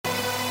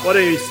Why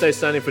don't you stay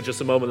standing for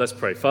just a moment? Let's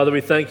pray. Father,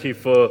 we thank you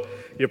for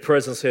your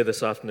presence here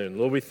this afternoon.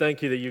 Lord, we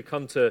thank you that you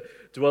come to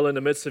dwell in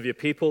the midst of your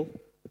people,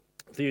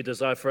 that you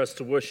desire for us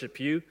to worship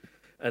you,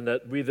 and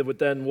that we would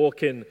then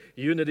walk in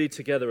unity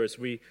together as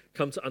we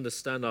come to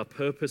understand our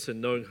purpose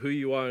in knowing who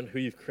you are and who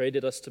you've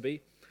created us to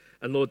be.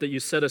 And Lord, that you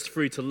set us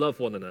free to love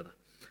one another.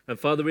 And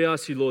Father, we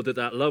ask you, Lord,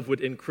 that love would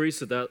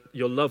increase, that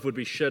your love would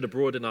be shed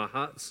abroad in our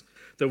hearts,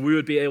 that we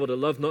would be able to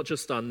love not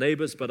just our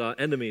neighbors, but our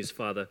enemies,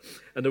 Father,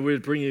 and that we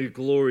would bring you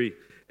glory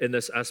in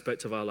this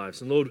aspect of our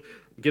lives. And Lord,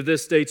 give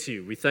this day to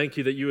you. We thank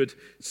you that you would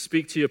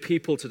speak to your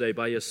people today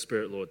by your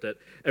Spirit, Lord, that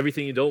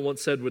everything you don't want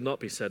said would not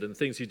be said, and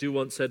things you do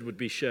want said would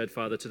be shared,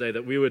 Father, today,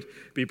 that we would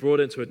be brought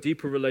into a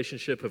deeper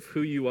relationship of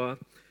who you are,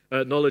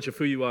 knowledge of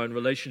who you are in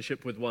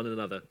relationship with one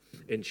another.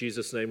 In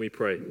Jesus' name we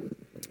pray.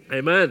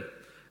 Amen.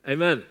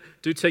 Amen.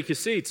 Do take your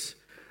seats.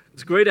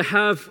 It's great to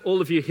have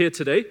all of you here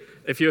today.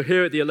 If you're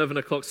here at the 11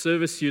 o'clock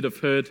service, you'd have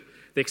heard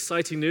the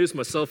exciting news.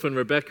 Myself and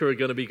Rebecca are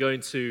going to be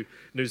going to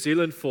New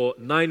Zealand for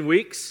 9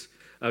 weeks.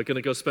 I'm going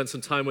to go spend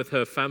some time with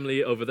her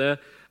family over there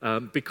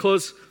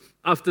because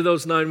after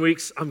those 9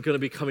 weeks, I'm going to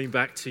be coming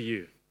back to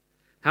you.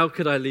 How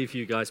could I leave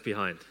you guys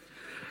behind?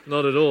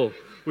 Not at all.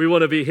 We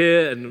want to be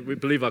here, and we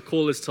believe our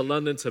call is to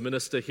London to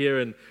minister here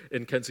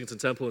in Kensington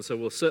Temple, and so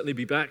we'll certainly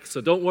be back. So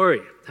don't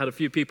worry. Had a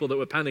few people that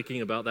were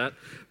panicking about that,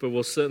 but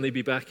we'll certainly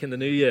be back in the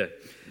new year.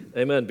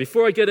 Amen.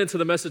 Before I get into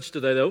the message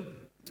today, though,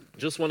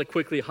 just want to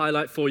quickly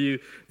highlight for you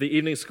the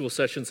evening school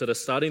sessions that are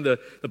starting. The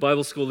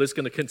Bible school is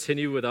going to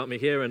continue without me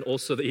here, and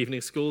also the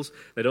evening schools.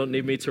 They don't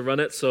need me to run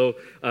it.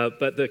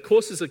 But the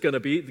courses are going to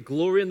be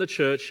Glory in the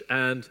Church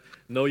and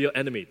Know Your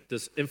Enemy.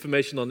 There's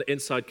information on the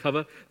inside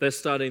cover. They're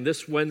starting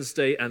this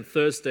Wednesday and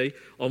Thursday.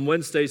 On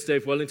Wednesdays,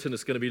 Dave Wellington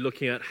is going to be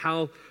looking at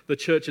how the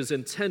church is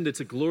intended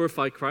to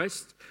glorify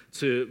Christ,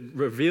 to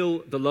reveal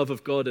the love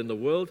of God in the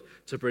world,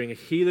 to bring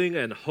healing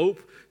and hope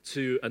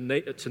to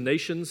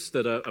nations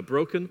that are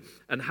broken,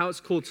 and how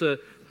it's called to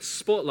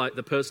spotlight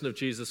the person of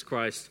Jesus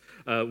Christ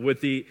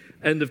with the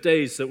end of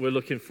days that we're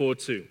looking forward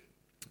to.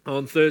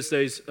 On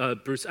Thursdays,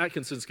 Bruce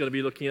Atkinson is going to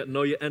be looking at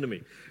Know Your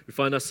Enemy. We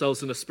find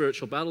ourselves in a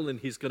spiritual battle, and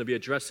he's going to be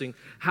addressing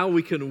how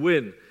we can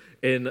win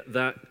in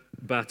that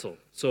battle.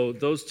 So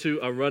those two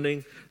are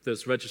running.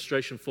 There's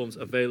registration forms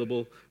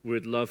available.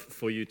 We'd love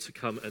for you to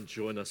come and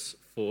join us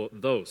for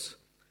those.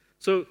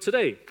 So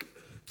today,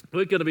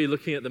 we're going to be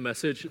looking at the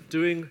message,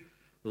 Doing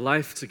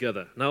Life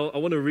Together. Now, I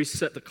want to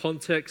reset the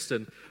context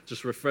and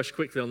just refresh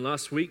quickly on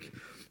last week.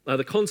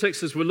 The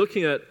context is we're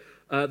looking at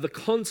the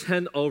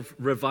content of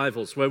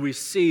revivals, where we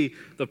see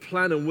the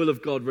plan and will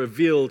of God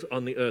revealed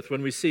on the earth,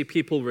 when we see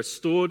people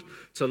restored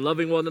to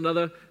loving one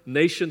another,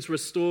 nations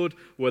restored,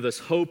 where there's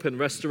hope and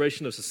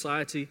restoration of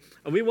society.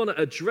 And we want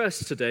to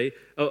address today,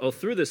 or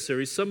through this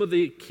series, some of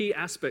the key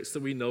aspects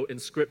that we know in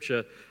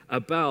Scripture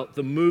about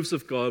the moves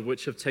of God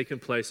which have taken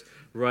place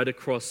right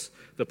across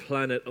the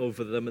planet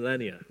over the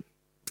millennia.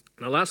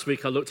 Now, last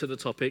week I looked at the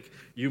topic,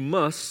 you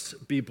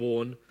must be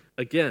born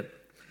again.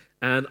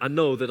 And I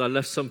know that I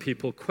left some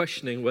people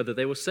questioning whether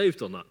they were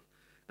saved or not.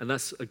 And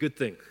that's a good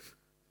thing.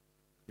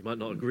 You might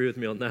not agree with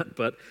me on that,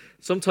 but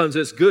sometimes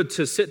it's good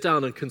to sit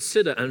down and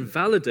consider and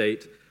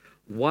validate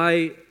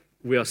why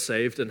we are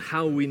saved and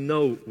how we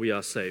know we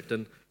are saved.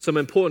 And some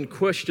important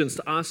questions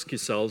to ask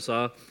yourselves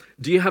are,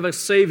 do you have a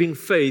saving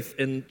faith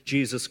in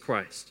Jesus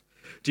Christ?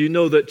 Do you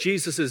know that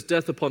Jesus'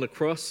 death upon a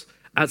cross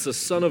as the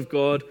Son of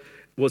God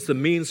was the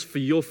means for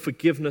your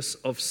forgiveness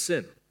of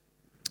sin?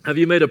 Have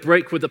you made a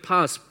break with the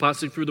past,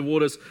 passing through the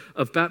waters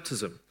of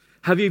baptism?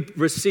 Have you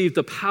received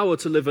the power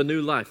to live a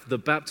new life, the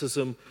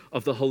baptism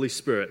of the Holy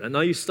Spirit? And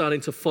are you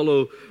starting to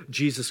follow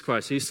Jesus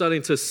Christ? Are you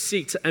starting to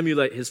seek to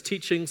emulate his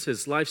teachings,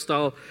 his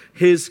lifestyle,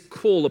 his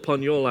call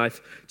upon your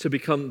life to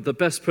become the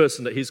best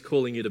person that he's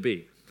calling you to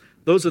be?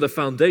 Those are the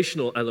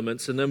foundational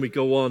elements, and then we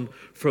go on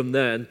from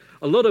there. And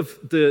a lot of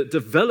the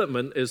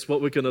development is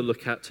what we're going to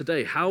look at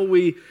today, how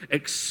we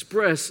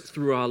express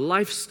through our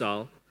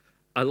lifestyle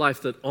a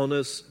life that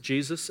honors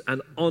Jesus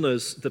and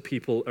honors the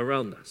people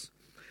around us.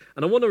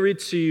 And I want to read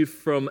to you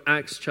from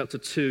Acts chapter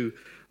 2,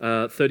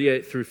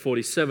 38 through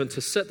 47 to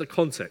set the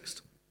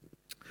context.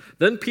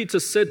 Then Peter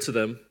said to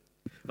them,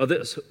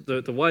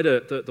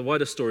 the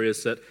wider story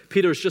is that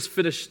Peter has just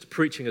finished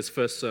preaching his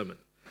first sermon.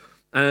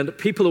 And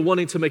people are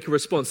wanting to make a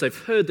response. They've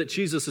heard that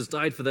Jesus has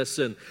died for their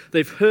sin.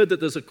 They've heard that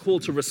there's a call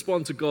to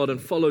respond to God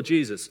and follow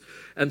Jesus.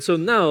 And so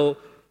now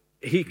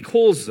he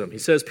calls them. He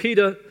says,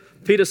 Peter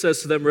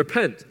says to them,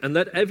 repent and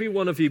let every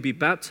one of you be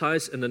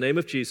baptized in the name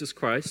of Jesus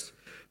Christ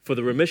for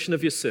the remission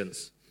of your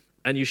sins,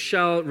 and you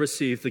shall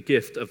receive the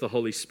gift of the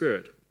Holy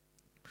Spirit.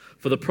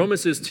 For the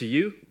promise is to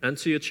you and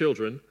to your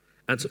children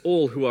and to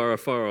all who are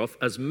afar off,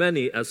 as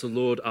many as the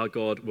Lord our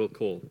God will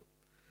call.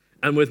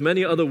 And with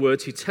many other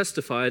words he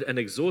testified and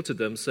exhorted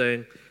them,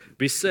 saying,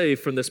 be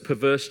saved from this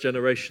perverse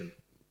generation.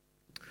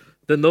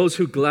 Then those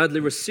who gladly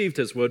received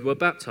his word were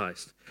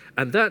baptized,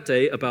 and that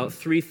day about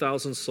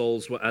 3,000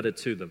 souls were added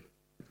to them.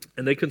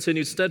 And they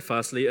continued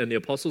steadfastly in the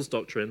apostles'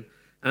 doctrine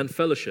and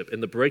fellowship, in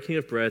the breaking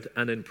of bread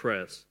and in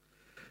prayers.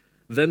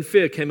 Then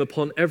fear came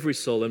upon every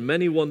soul, and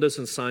many wonders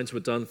and signs were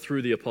done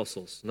through the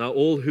apostles. Now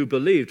all who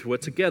believed were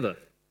together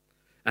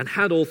and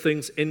had all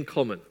things in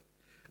common,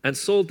 and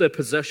sold their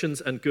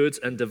possessions and goods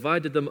and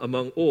divided them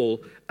among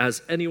all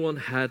as anyone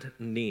had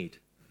need.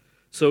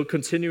 So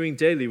continuing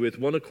daily with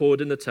one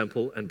accord in the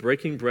temple and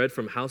breaking bread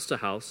from house to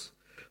house,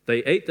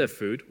 they ate their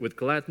food with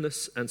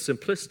gladness and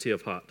simplicity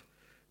of heart,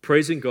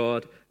 praising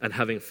God and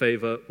having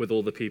favor with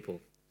all the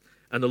people.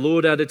 And the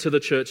Lord added to the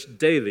church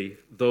daily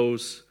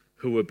those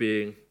who were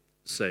being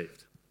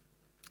saved.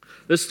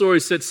 This story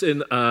sits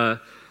in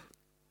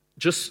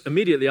just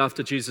immediately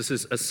after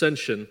Jesus'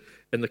 ascension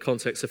in the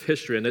context of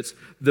history, and it's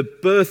the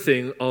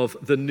birthing of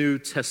the New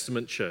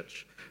Testament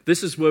church.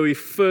 This is where we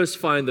first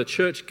find the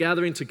church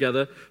gathering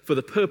together for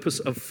the purpose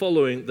of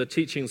following the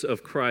teachings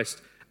of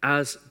Christ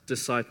as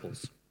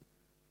disciples.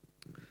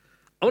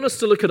 I want us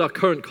to look at our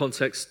current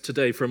context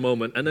today for a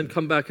moment and then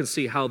come back and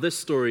see how this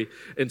story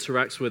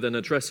interacts with and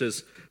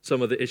addresses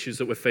some of the issues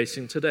that we're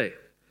facing today.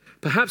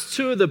 Perhaps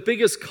two of the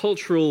biggest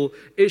cultural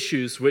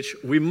issues which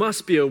we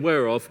must be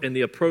aware of in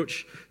the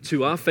approach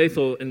to our faith,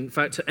 or in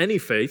fact to any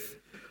faith,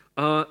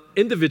 are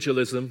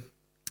individualism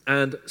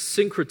and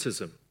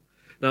syncretism.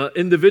 Now,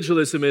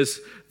 individualism is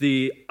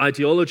the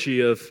ideology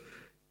of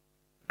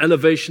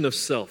elevation of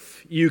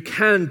self. You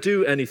can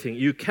do anything.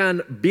 You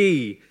can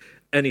be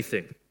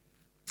anything.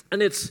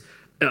 And it's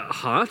at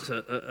heart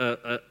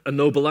a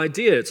noble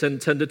idea. It's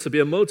intended to be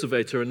a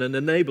motivator and an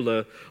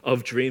enabler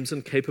of dreams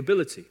and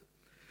capability.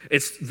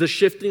 It's the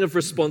shifting of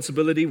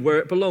responsibility where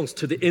it belongs,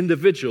 to the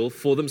individual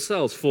for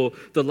themselves, for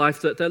the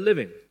life that they're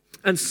living.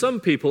 And some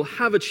people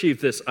have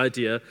achieved this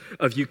idea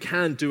of you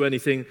can do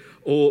anything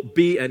or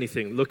be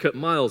anything. Look at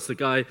Miles, the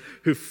guy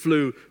who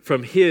flew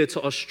from here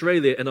to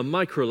Australia in a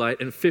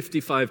microlight in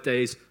 55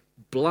 days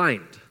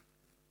blind.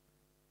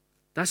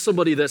 That's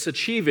somebody that's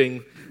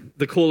achieving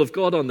the call of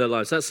God on their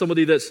lives. That's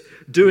somebody that's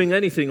doing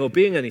anything or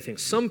being anything.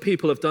 Some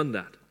people have done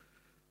that,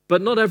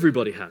 but not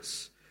everybody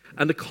has.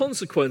 And the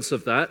consequence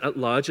of that at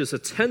large is a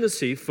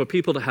tendency for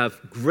people to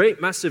have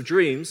great, massive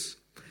dreams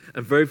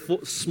and very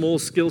small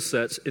skill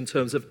sets in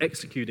terms of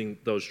executing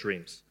those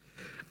dreams.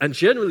 And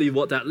generally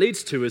what that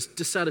leads to is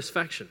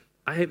dissatisfaction.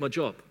 I hate my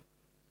job.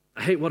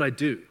 I hate what I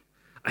do.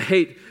 I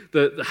hate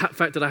the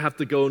fact that I have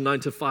to go 9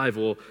 to 5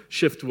 or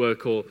shift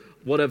work or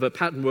whatever,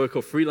 pattern work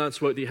or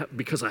freelance work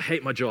because I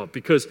hate my job,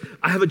 because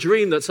I have a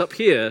dream that's up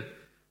here,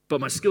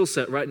 but my skill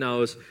set right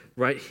now is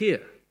right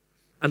here.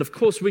 And of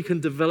course we can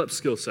develop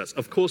skill sets.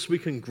 Of course we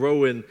can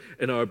grow in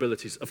our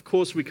abilities. Of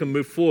course we can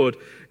move forward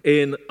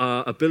in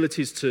our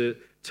abilities to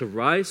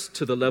rise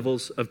to the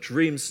levels of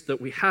dreams that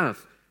we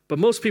have. But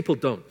most people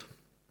don't.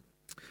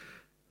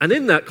 And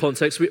in that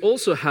context, we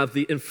also have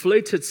the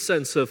inflated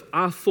sense of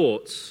our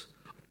thoughts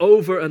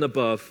over and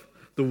above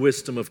the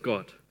wisdom of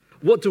God.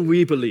 What do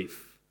we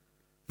believe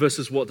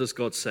versus what does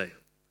God say?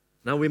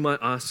 Now we might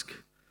ask,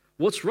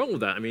 what's wrong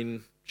with that? I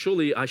mean,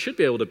 surely I should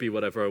be able to be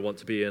whatever I want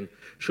to be, and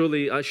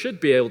surely I should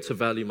be able to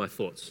value my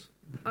thoughts.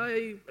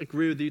 I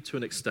agree with you to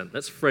an extent.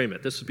 Let's frame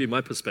it. This would be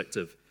my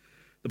perspective.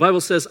 The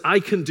Bible says, I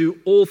can do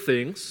all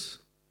things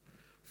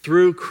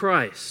through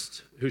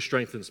Christ who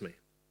strengthens me.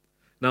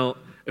 Now,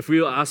 if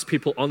we ask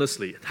people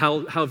honestly,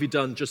 how have you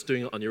done just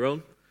doing it on your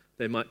own?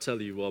 They might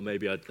tell you, well,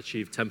 maybe I'd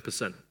achieve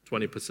 10%,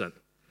 20%.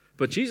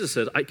 But Jesus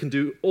said,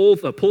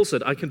 Paul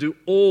said, I can do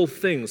all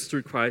things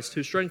through Christ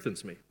who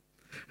strengthens me.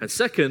 And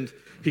second,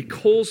 he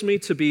calls me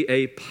to be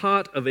a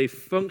part of a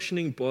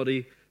functioning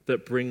body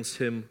that brings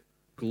him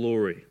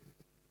glory.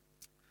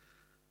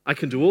 I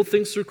can do all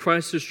things through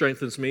Christ who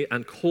strengthens me,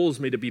 and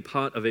calls me to be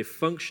part of a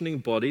functioning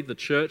body, the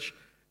church,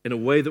 in a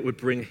way that would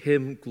bring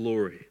him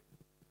glory.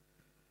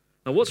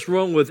 Now, what's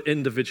wrong with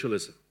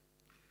individualism?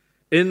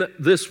 In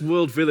this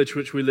world village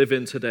which we live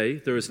in today,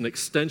 there is an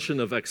extension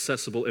of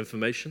accessible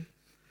information.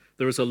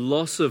 There is a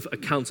loss of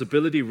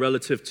accountability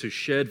relative to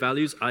shared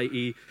values,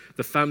 i.e.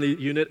 the family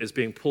unit is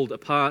being pulled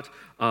apart.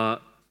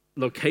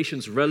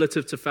 Locations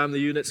relative to family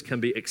units can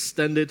be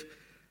extended.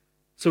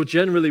 So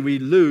generally we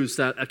lose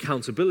that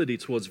accountability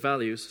towards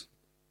values.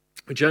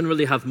 We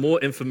generally have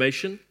more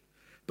information,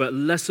 but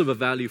less of a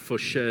value for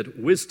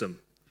shared wisdom.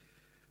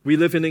 We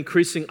live in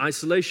increasing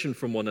isolation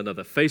from one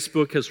another.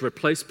 Facebook has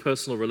replaced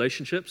personal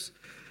relationships,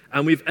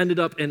 and we've ended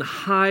up in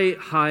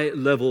high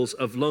levels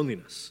of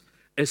loneliness,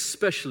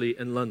 especially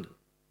in London.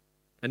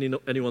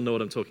 Anyone know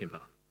what I'm talking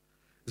about?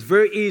 It's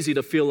very easy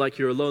to feel like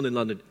you're alone in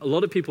London. A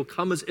lot of people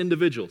come as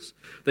individuals.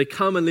 They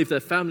come and leave their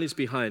families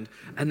behind,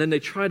 and then they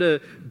try to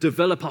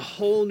develop a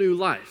whole new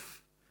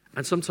life,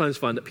 and sometimes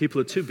find that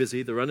people are too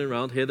busy. They're running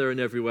around here, there, and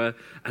everywhere,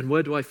 and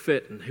where do I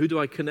fit, and who do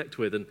I connect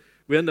with? And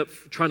we end up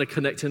trying to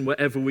connect in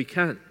wherever we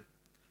can.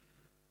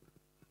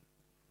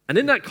 And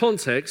in that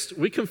context,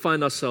 we can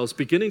find ourselves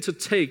beginning to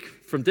take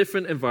from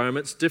different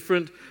environments,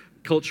 different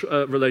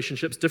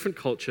relationships, different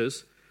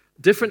cultures,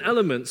 different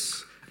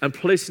elements, and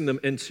placing them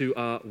into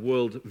our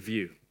world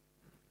view.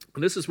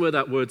 And this is where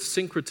that word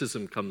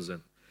syncretism comes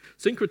in.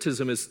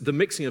 Syncretism is the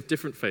mixing of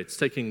different faiths,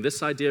 taking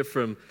this idea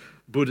from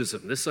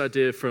Buddhism, this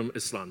idea from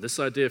Islam, this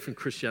idea from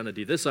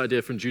Christianity, this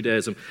idea from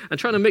Judaism, and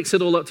trying to mix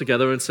it all up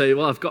together and say,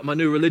 well, I've got my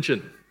new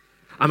religion.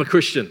 I'm a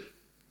Christian.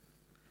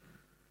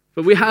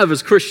 But we have,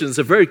 as Christians,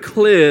 a very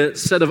clear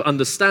set of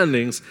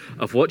understandings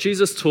of what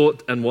Jesus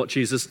taught and what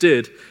Jesus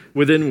did,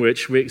 within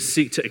which we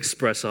seek to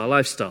express our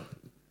lifestyle.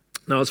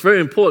 Now, it's very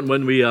important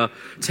when we are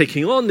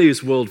taking on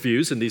these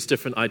worldviews and these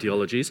different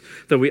ideologies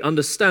that we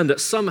understand that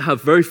some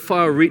have very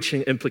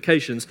far-reaching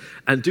implications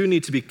and do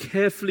need to be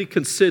carefully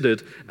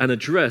considered and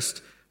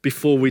addressed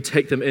before we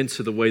take them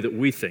into the way that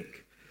we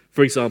think.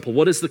 For example,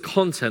 what is the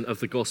content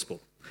of the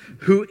gospel?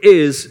 Who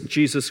is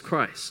Jesus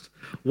Christ?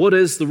 What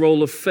is the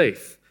role of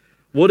faith?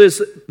 What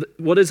is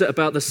it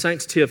about the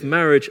sanctity of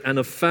marriage and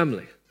of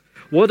family?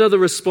 What are the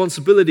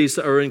responsibilities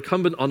that are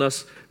incumbent on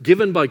us,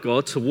 given by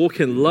God, to walk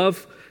in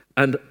love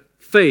and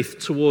faith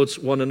towards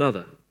one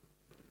another?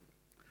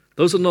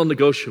 Those are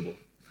non-negotiable.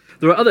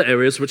 There are other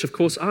areas which, of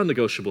course, are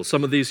negotiable.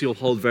 Some of these you'll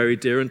hold very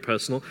dear and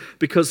personal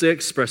because they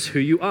express who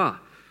you are.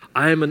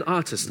 I am an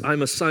artist.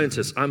 I'm a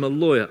scientist. I'm a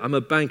lawyer. I'm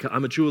a banker.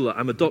 I'm a jeweler.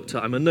 I'm a doctor.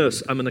 I'm a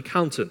nurse. I'm an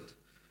accountant.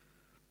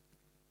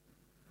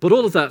 But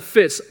all of that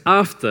fits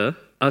after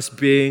us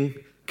being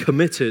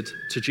committed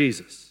to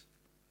Jesus.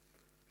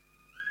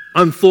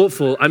 I'm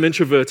thoughtful, I'm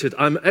introverted,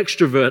 I'm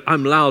extrovert,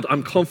 I'm loud,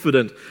 I'm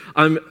confident,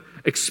 I'm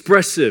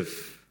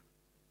expressive.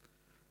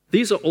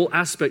 These are all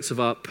aspects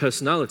of our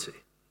personality.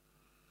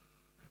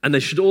 And they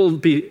should all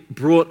be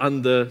brought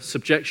under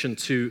subjection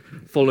to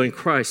following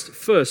Christ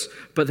first,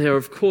 but they are,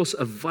 of course,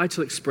 a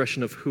vital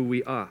expression of who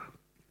we are.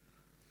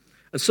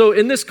 And so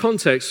in this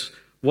context,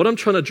 what I'm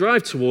trying to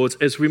drive towards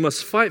is we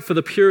must fight for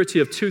the purity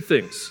of two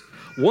things.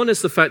 One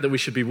is the fact that we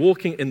should be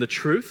walking in the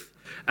truth,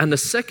 and the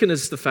second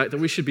is the fact that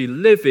we should be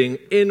living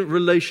in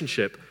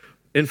relationship,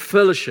 in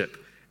fellowship,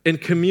 in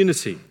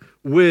community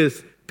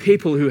with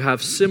people who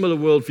have similar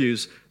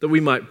worldviews, that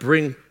we might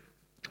bring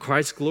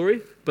Christ's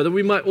glory, but that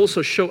we might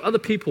also show other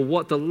people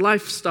what the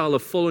lifestyle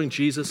of following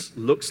Jesus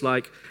looks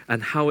like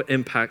and how it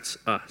impacts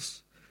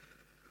us.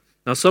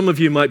 Now, some of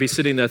you might be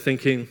sitting there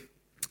thinking,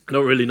 I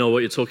don't really know what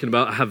you're talking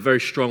about. I have very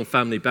strong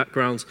family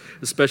backgrounds,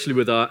 especially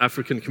with our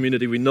African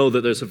community. We know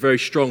that there's a very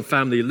strong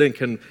family link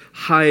and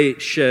high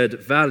shared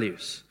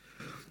values.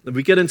 And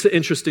we get into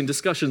interesting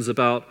discussions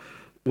about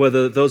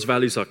whether those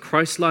values are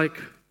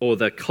Christ-like or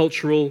they're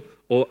cultural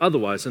or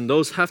otherwise, and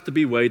those have to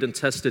be weighed and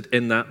tested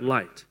in that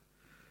light.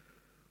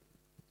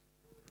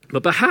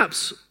 But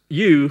perhaps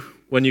you,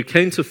 when you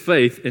came to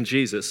faith in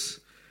Jesus,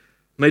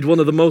 made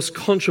one of the most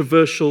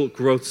controversial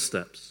growth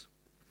steps.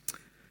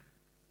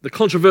 The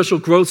controversial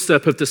growth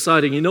step of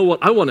deciding, you know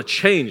what, I want to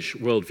change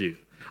worldview.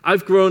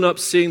 I've grown up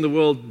seeing the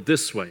world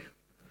this way.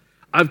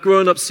 I've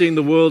grown up seeing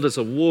the world as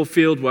a war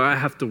field where I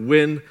have to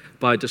win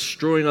by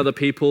destroying other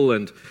people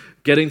and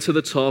getting to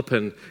the top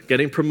and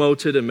getting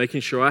promoted and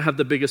making sure I have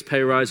the biggest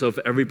pay rise over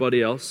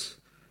everybody else.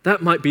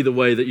 That might be the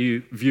way that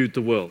you viewed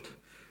the world.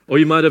 Or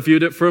you might have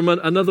viewed it from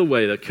another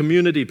way, a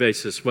community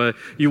basis, where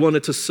you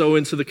wanted to sow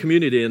into the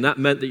community, and that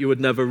meant that you would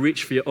never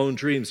reach for your own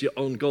dreams, your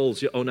own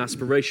goals, your own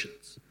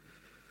aspirations.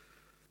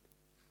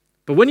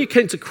 But when you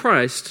came to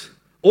Christ,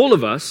 all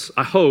of us,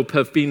 I hope,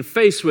 have been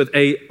faced with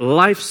a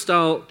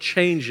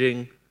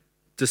lifestyle-changing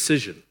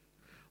decision.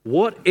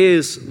 What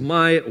is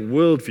my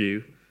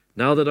worldview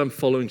now that I'm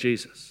following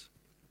Jesus?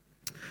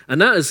 And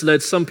that has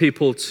led some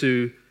people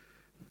to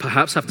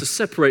perhaps have to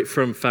separate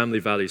from family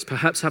values,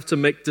 perhaps have to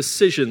make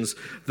decisions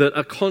that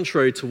are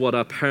contrary to what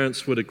our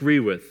parents would agree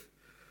with.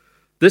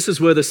 This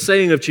is where the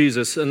saying of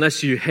Jesus,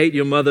 unless you hate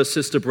your mother,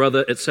 sister,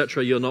 brother,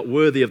 etc., you're not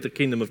worthy of the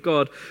kingdom of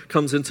God,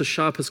 comes into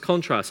sharpest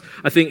contrast.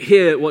 I think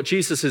here what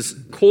Jesus is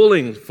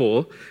calling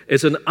for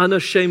is an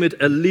unashamed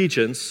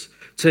allegiance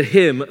to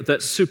him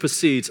that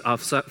supersedes our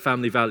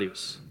family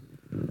values.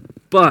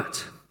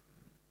 But,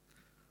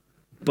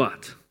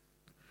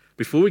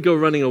 before we go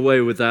running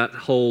away with that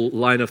whole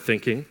line of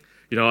thinking,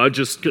 I'm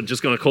just going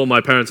to call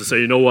my parents and say,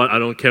 you know what, I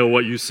don't care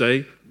what you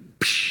say.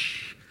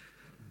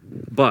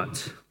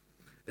 But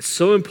it's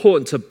so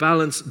important to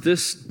balance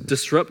this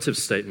disruptive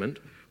statement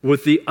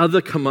with the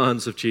other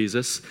commands of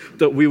Jesus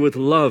that we would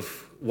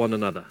love one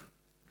another.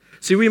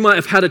 See, we might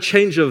have had a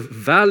change of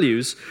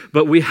values,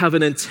 but we have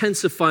an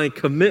intensifying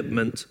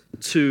commitment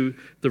to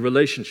the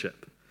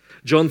relationship.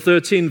 John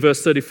 13,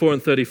 verse 34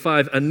 and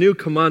 35, a new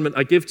commandment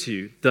I give to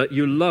you, that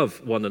you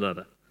love one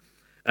another.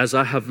 As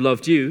I have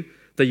loved you,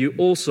 that you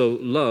also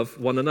love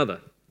one another.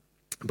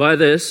 By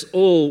this,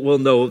 all will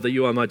know that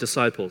you are my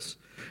disciples,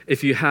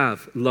 if you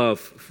have love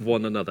for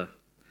one another.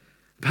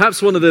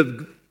 Perhaps one of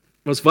the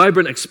most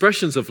vibrant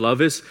expressions of love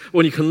is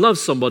when you can love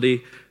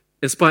somebody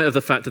in spite of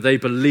the fact that they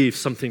believe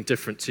something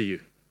different to you.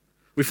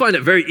 We find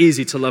it very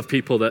easy to love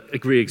people that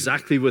agree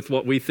exactly with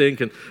what we think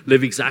and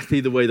live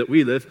exactly the way that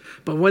we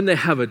live. But when they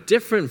have a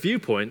different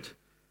viewpoint,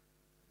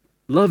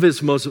 love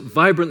is most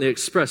vibrantly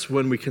expressed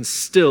when we can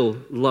still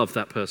love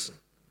that person.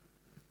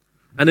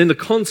 And in the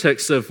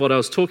context of what I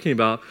was talking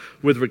about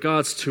with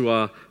regards to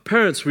our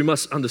parents, we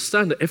must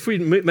understand that if we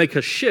make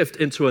a shift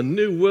into a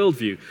new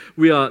worldview,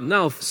 we are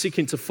now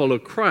seeking to follow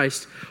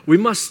Christ, we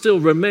must still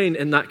remain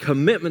in that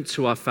commitment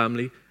to our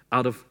family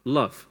out of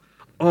love.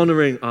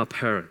 honoring our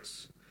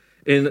parents.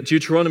 In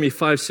Deuteronomy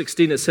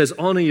 5:16, it says,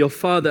 "Honor your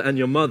father and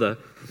your mother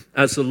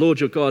as the Lord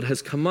your God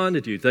has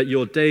commanded you, that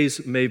your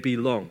days may be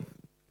long,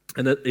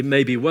 and that it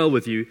may be well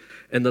with you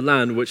in the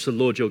land which the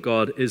Lord your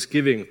God is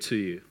giving to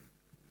you."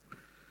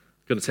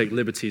 I'm going to take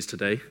liberties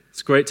today.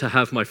 It's great to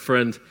have my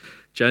friend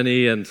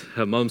Jenny and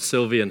her mom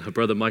Sylvie and her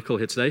brother Michael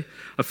here today.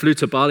 I flew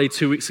to Bali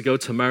 2 weeks ago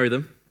to marry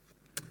them.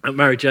 I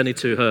married Jenny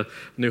to her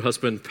new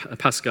husband,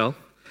 Pascal.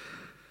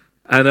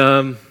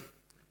 And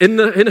in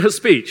her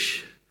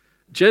speech,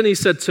 Jenny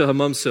said to her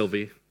mom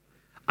Sylvie,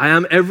 "I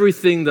am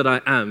everything that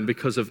I am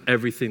because of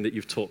everything that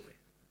you've taught me."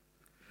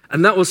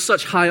 And that was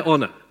such high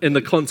honor in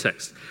the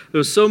context. There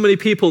were so many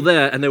people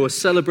there, and they were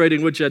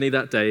celebrating with Jenny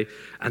that day,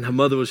 and her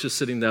mother was just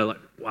sitting there like,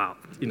 wow,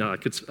 I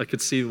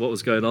could see what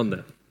was going on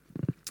there.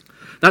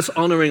 That's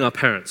honoring our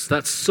parents.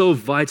 That's so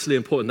vitally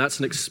important. That's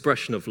an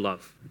expression of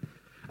love.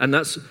 And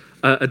that's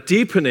a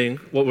deepening,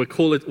 what we're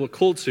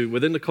called to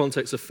within the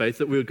context of faith,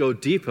 that we would go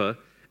deeper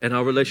in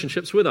our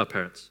relationships with our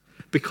parents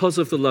because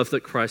of the love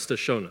that Christ has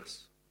shown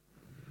us.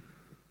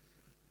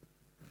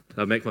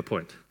 I'll make my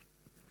point.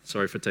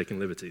 Sorry for taking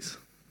liberties.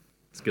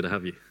 It's good to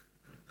have you.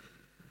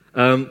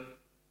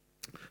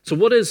 So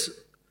what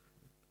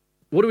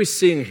are we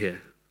seeing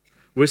here?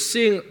 We're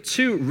seeing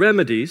two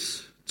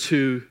remedies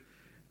to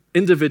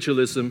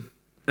individualism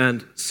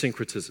and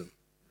syncretism,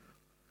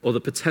 or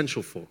the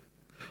potential for.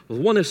 Well,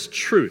 one is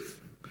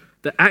truth,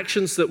 the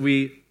actions that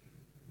we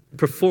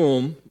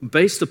perform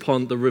based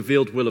upon the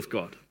revealed will of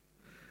God,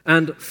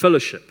 and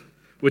fellowship,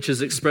 which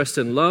is expressed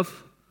in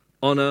love,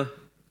 honor,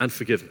 and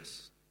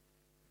forgiveness.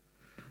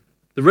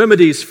 The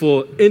remedies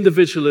for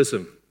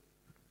individualism,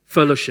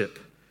 fellowship,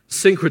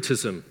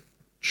 syncretism,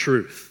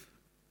 truth.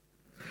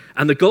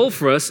 And the goal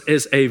for us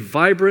is a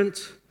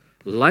vibrant,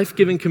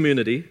 life-giving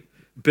community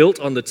built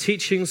on the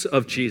teachings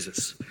of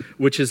Jesus,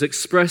 which is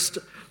expressed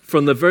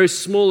from the very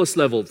smallest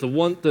level,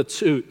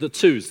 the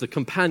twos, the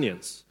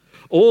companions,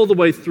 all the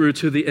way through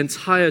to the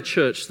entire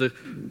church, the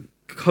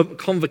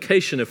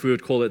convocation, if we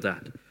would call it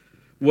that,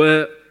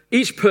 where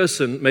each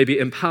person may be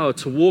empowered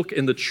to walk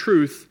in the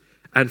truth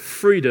and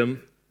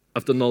freedom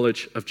of the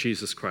knowledge of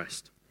Jesus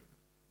Christ.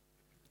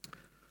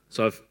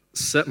 So I've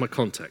set my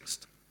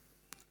context,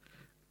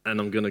 and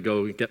I'm going to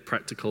go and get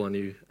practical on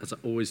you, as I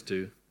always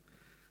do.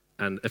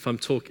 And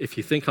if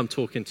you think I'm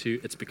talking to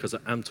you, it's because I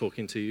am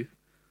talking to you.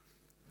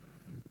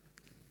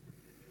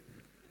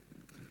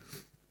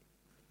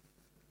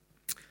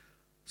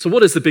 So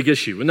what is the big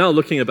issue? We're now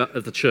looking at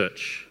the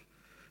church.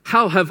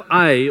 How have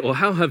I, or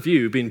how have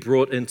you, been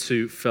brought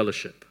into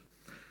fellowship?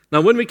 Now,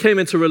 when we came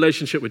into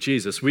relationship with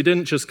Jesus, we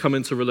didn't just come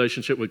into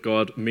relationship with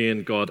God, me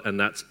and God, and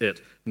that's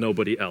it,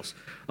 nobody else.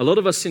 A lot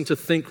of us seem to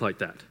think like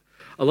that.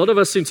 A lot of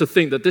us seem to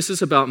think that this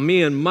is about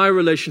me and my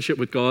relationship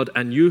with God,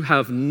 and you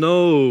have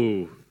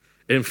no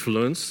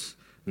influence,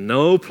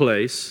 no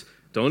place.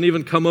 Don't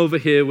even come over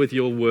here with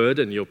your word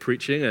and your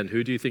preaching, and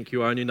who do you think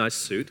you are in your nice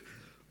suit?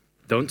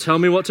 Don't tell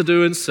me what to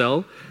do in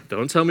cell.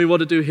 Don't tell me what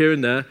to do here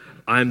and there.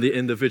 I'm the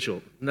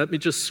individual. Let me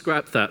just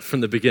scrap that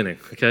from the beginning,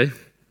 okay?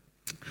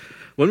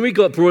 When we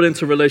got brought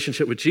into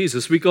relationship with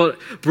Jesus, we got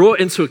brought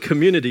into a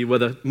community where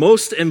the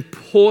most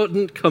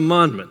important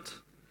commandment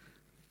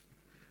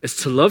is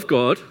to love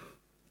God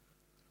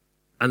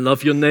and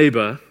love your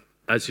neighbor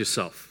as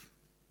yourself.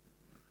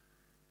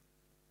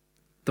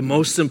 The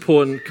most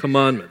important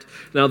commandment.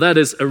 Now that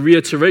is a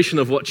reiteration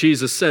of what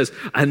Jesus says,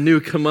 "A new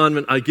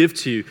commandment I give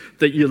to you,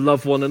 that you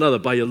love one another.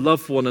 By your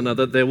love for one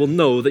another, they will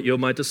know that you're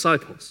my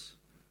disciples."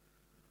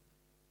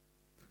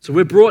 So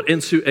we're brought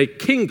into a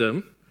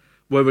kingdom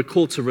where we're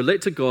called to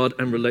relate to God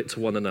and relate to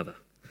one another.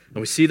 And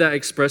we see that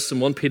expressed in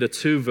 1 Peter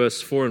 2,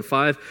 verse 4 and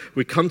 5.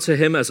 We come to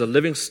him as a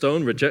living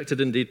stone,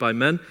 rejected indeed by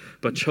men,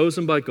 but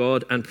chosen by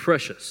God and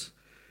precious.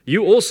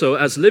 You also,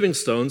 as living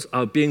stones,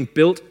 are being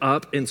built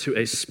up into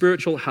a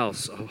spiritual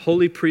house, a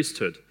holy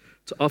priesthood,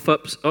 to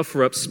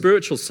offer up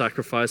spiritual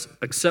sacrifice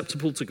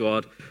acceptable to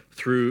God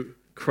through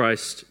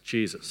Christ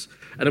Jesus.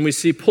 And then we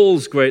see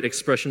Paul's great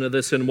expression of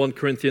this in 1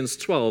 Corinthians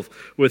 12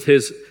 with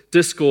his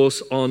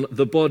discourse on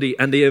the body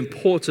and the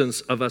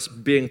importance of us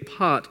being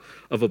part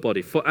of a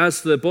body. For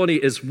as the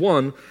body is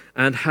one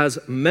and has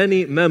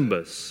many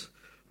members,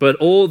 but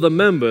all the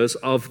members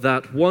of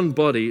that one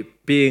body,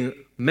 being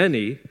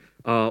many,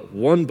 are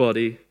one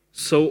body,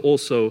 so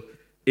also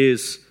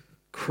is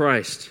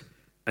Christ.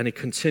 And he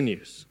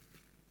continues.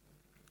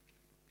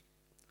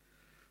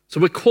 So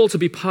we're called to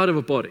be part of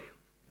a body.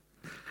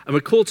 And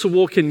we're called to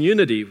walk in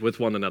unity with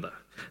one another.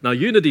 Now,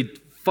 unity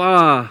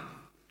far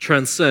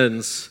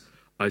transcends,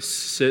 I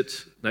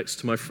sit next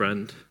to my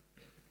friend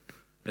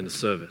in the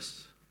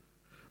service.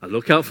 I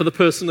look out for the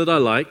person that I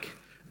like,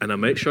 and I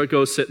make sure I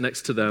go sit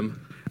next to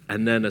them.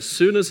 And then as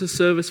soon as the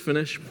service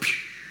finished,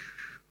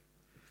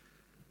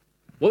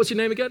 what was your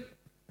name again?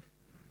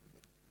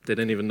 They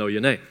didn't even know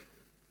your name.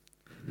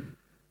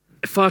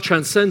 It far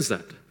transcends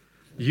that.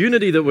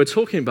 Unity that we're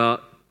talking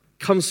about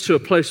comes to a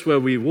place where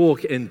we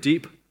walk in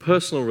deep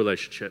personal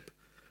relationship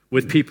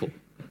with people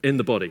in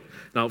the body.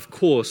 Now, of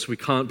course, we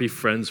can't be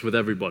friends with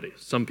everybody.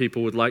 Some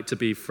people would like to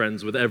be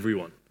friends with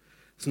everyone.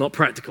 It's not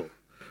practical.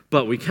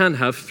 But we can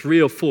have 3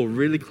 or 4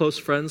 really close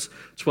friends,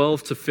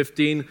 12 to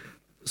 15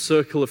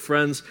 circle of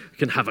friends. We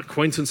can have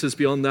acquaintances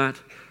beyond that.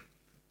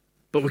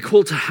 But we're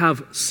called to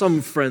have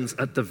some friends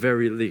at the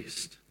very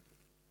least.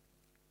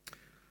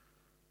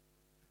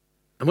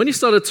 And when you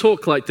start to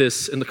talk like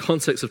this in the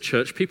context of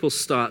church, people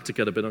start to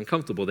get a bit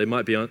uncomfortable. They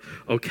might be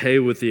okay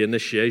with the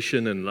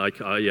initiation and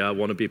like, oh yeah, I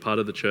want to be part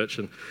of the church,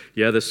 and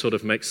yeah, this sort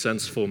of makes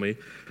sense for me.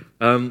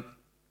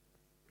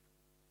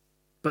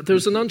 But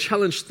there's an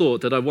unchallenged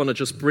thought that I want to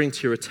just bring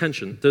to your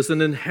attention. There's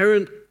an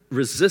inherent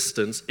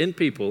resistance in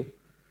people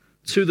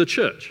to the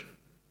church.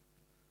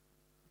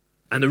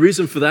 And the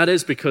reason for that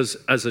is because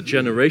as a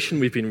generation,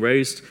 we've been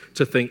raised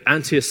to think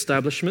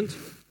anti-establishment,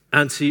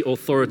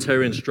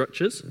 anti-authoritarian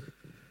structures.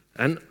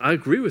 And I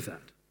agree with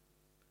that.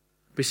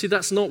 But you see,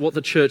 that's not what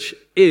the church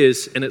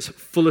is in its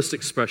fullest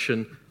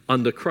expression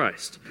under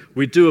Christ.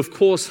 We do, of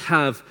course,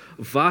 have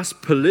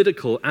vast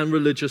political and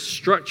religious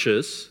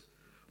structures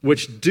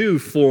which do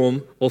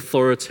form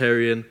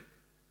authoritarian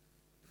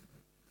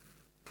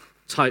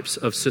types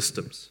of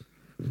systems.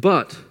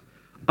 But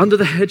under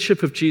the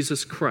headship of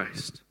Jesus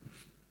Christ,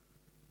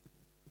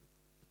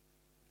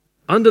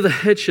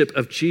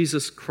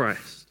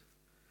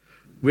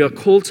 we are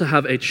called to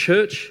have a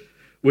church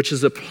which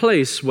is a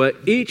place where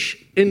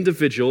each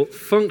individual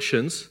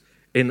functions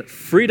in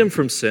freedom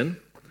from sin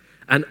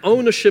and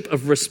ownership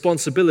of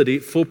responsibility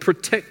for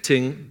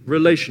protecting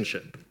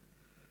relationship.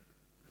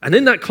 And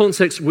in that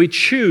context, we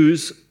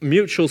choose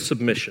mutual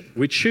submission.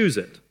 We choose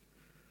it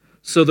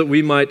so that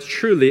we might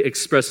truly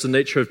express the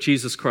nature of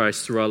Jesus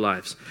Christ through our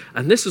lives.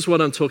 And this is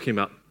what I'm talking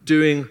about,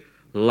 doing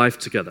life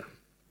together.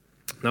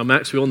 Now,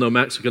 Max, we all know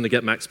Max. We're going to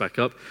get Max back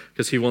up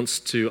because he wants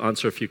to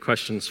answer a few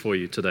questions for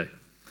you today.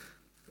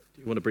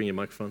 You want to bring your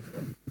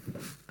microphone?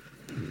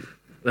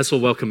 Let's all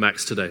welcome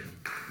Max today.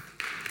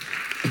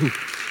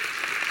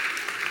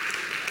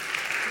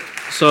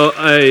 So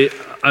I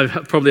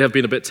probably have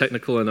been a bit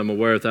technical, and I'm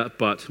aware of that,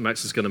 but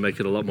Max is going to make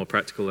it a lot more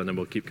practical, and then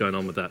we'll keep going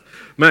on with that.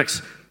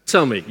 Max,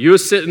 tell me, you were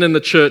sitting in the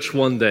church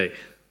one day,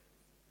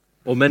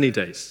 or many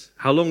days.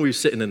 How long were you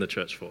sitting in the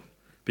church for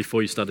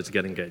before you started to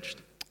get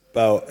engaged?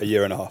 About a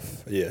year.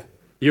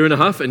 Year and a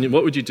half, and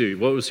what would you do?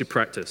 What was your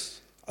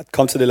practice? I'd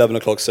come to the 11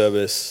 o'clock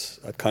service.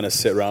 I'd kind of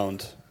sit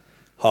around.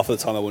 Half of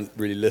the time I wouldn't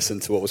really listen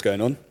to what was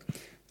going on.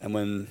 And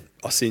when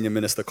our senior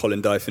minister,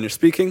 Colin Dye, finished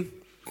speaking,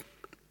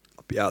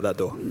 I'd be out that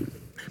door.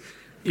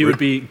 You would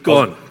be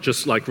gone,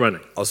 just like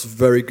running. I was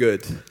very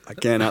good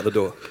at getting out the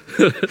door.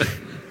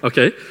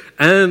 Okay,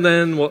 and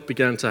then what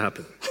began to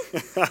happen?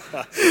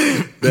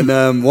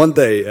 Then one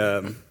day,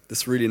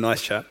 this really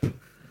nice chap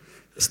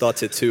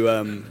started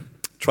to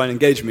try and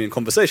engage me in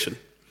conversation.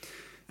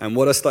 And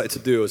what I started to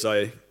do was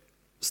I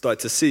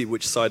started to see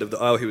which side of the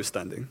aisle he was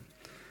standing.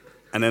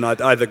 And then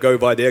I'd either go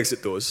via the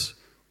exit doors,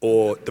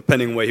 or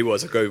depending on where he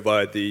was, I'd go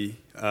via the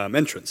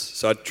entrance.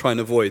 So I'd try and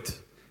avoid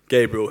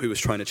Gabriel, who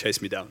was trying to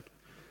chase me down.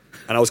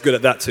 And I was good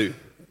at that too.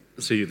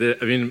 So,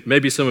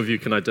 maybe some of you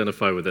can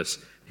identify with this.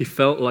 He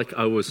felt like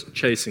I was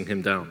chasing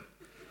him down.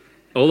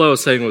 All I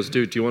was saying was,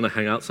 dude, do you want to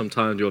hang out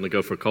sometime? Do you want to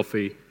go for a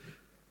coffee?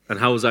 And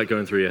how was that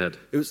going through your head?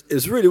 It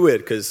was really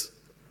weird, because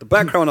the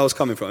background I was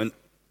coming from, and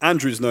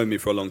Andrew's known me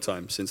for a long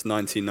time, since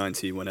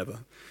 1990, whenever.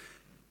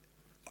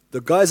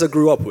 The guys I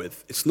grew up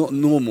with, it's not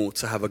normal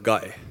to have a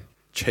guy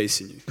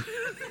chasing you,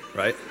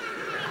 right?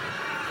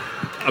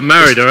 I'm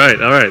married, all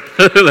right.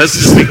 Let's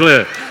just be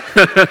clear.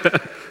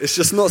 It's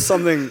just not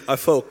something I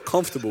felt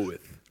comfortable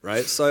with,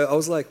 right? So I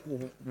was like,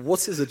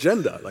 what's his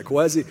agenda? Like,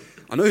 why is he...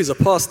 I know he's a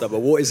pastor,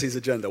 but what is his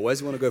agenda? Why does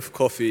he want to go for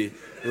coffee,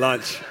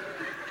 lunch?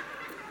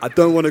 I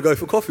don't want to go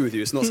for coffee with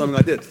you. It's not something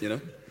I did,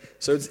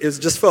 So it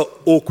just felt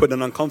awkward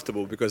and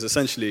uncomfortable, because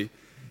essentially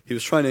he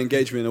was trying to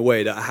engage me in a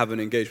way that I haven't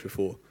engaged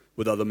before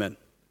with other men.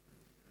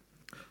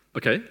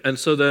 Okay, and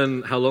so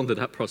then how long did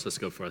that process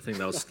go for? I think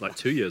that was like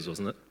 2 years,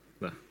 wasn't it?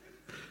 No.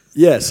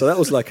 Yeah, so that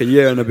was like a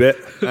year and a bit.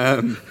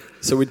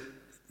 So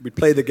we'd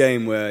play the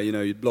game where,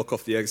 you'd block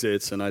off the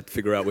exits and I'd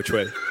figure out which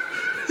way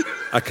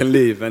I can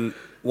leave. And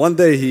one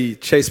day he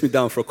chased me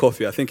down for a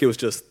coffee. I think it was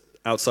just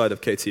outside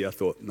of KT. I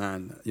thought,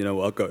 man,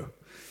 I'll go.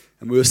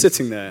 And we were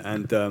sitting there,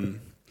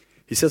 and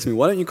he said to me,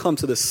 why don't you come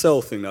to the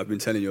cell thing that I've been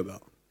telling you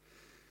about?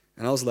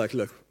 And I was like,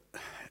 look,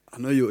 I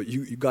know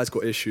you guys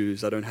got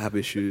issues. I don't have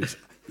issues.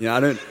 I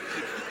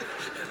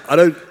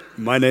don't,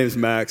 my name's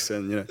Max,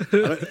 and,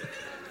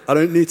 I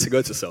don't need to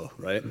go to cell,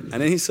 right? And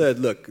then he said,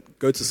 look,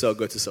 go to cell.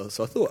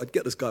 So I thought I'd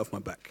get this guy off my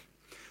back.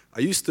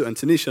 And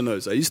Tanisha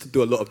knows, I used to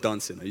do a lot of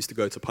dancing. I used to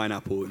go to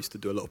Pineapple. I used to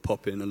do a lot of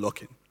popping and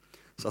locking.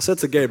 So I said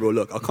to Gabriel,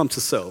 look, I'll come to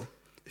cell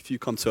if you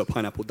come to a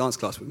Pineapple dance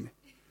class with me.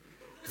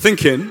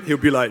 Thinking he'll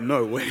be like,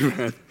 no way,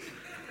 man.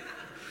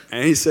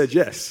 And he said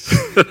yes.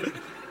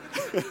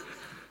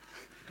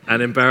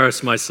 And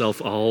embarrassed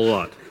myself a whole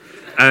lot.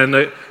 And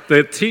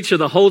the teacher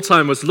the whole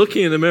time was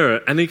looking in the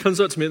mirror, and he comes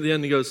up to me at the end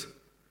and he goes,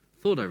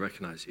 thought I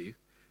recognize you.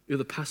 You're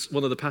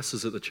one of the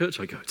pastors at the church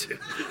I go to.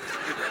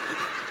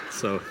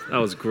 So that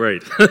was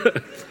great.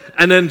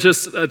 And then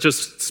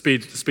just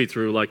speed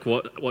through, like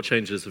what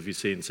changes have you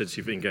seen since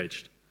you've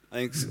engaged? I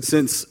think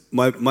since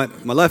my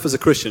life as a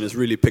Christian has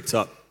really picked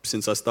up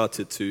since I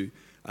started to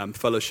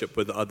fellowship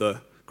with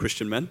other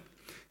Christian men.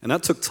 And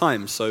that took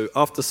time. So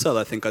after Cell,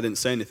 I think I didn't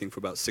say anything for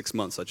about 6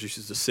 months. I just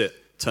used to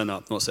sit, turn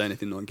up, not say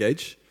anything, not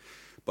engage.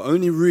 But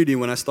only really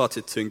when I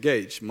started to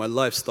engage, my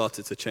life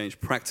started to change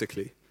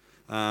practically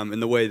in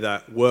the way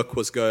that work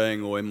was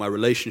going, or in my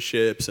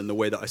relationships, and the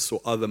way that I saw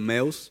other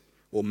males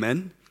or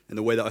men, and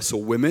the way that I saw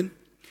women.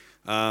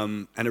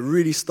 And it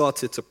really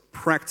started to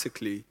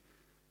practically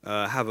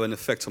have an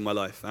effect on my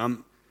life.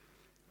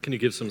 Can you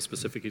give some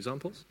specific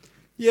examples?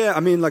 Yeah,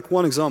 I mean, like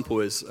one example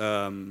is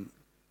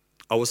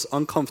I was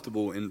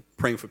uncomfortable in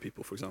praying for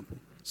people, for example.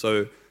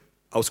 So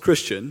I was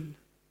Christian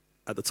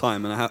at the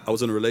time, and I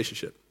was in a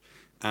relationship.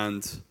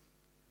 And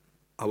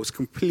I was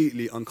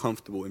completely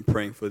uncomfortable in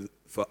praying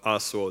for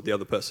us or the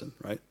other person,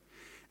 right?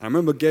 And I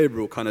remember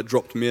Gabriel kind of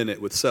dropped me in it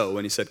with Cell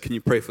when he said, "Can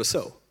you pray for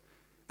Cell?"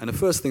 And the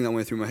first thing that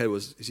went through my head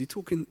was, is he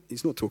talking?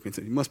 He's not talking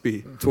to me. He must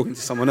be talking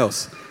to someone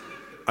else.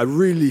 I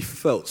really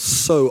felt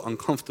so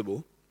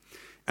uncomfortable.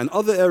 And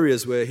other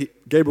areas where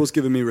Gabriel's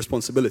given me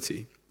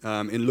responsibility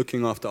in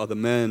looking after other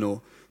men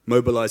or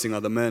mobilizing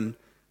other men,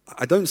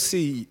 I don't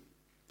see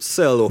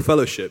Cell or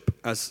fellowship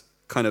as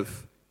kind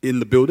of in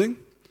the building.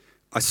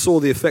 I saw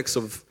the effects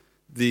of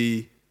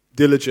the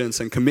diligence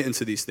and committing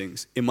to these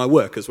things in my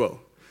work as well.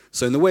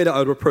 So in the way that I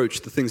would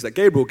approach the things that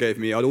Gabriel gave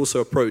me, I'd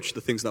also approach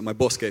the things that my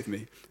boss gave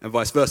me, and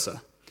vice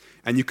versa.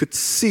 And you could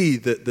see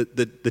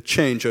the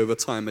change over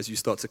time as you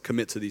start to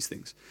commit to these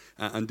things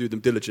and do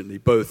them diligently,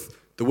 both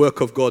the work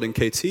of God in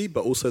KT,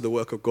 but also the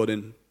work of God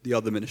in the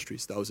other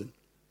ministries that I was in.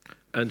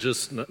 And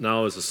just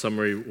now as a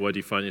summary, where do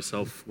you find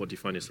yourself? What do you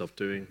find yourself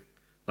doing?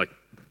 Like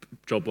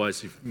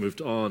job-wise, you've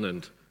moved on,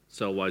 and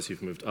Cell-wise,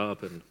 you've moved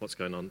up, and what's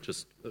going on?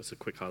 Just that's a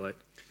quick highlight.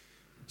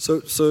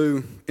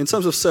 So in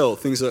terms of Cell,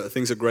 things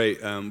are great.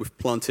 We've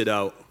planted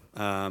out.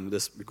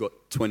 We've got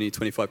 20,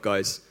 25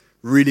 guys,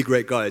 really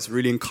great guys,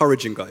 really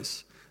encouraging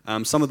guys.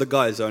 Some of the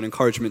guys are an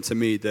encouragement to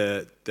me.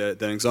 They're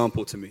an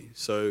example to me.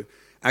 So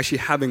actually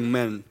having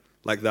men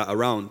like that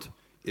around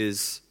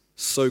is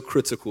so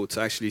critical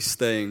to actually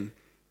staying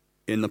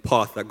in the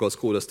path that God's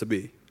called us to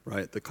be,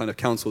 right? The kind of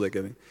counsel they're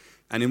giving.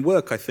 And in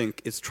work, I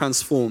think it's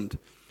transformed.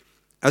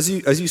 As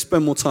you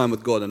spend more time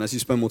with God and as you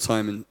spend more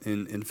time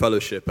in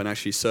fellowship and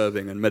actually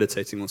serving and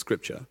meditating on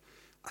Scripture,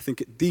 I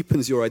think it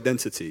deepens your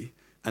identity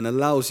and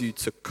allows you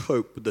to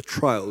cope with the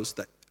trials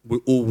that we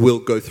all will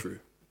go through,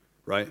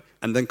 right?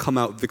 And then come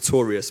out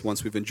victorious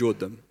once we've endured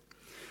them.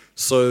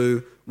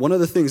 So one of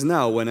the things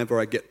now, whenever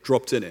I get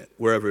dropped in it,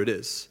 wherever it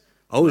is,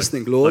 I always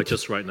think, Lord... Like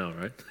just right now,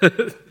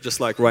 right?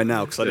 Just like right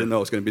now, because I didn't know I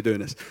was going to be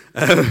doing this.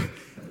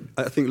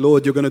 I think,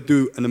 Lord, you're going to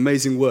do an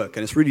amazing work.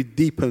 And it's really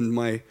deepened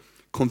my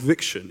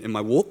conviction in my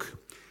walk,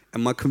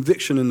 and my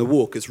conviction in the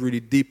walk has really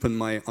deepened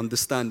my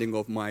understanding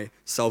of my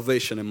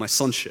salvation and my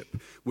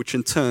sonship, which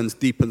in turn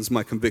deepens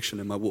my conviction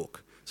in my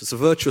walk. So it's a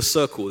virtuous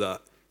circle that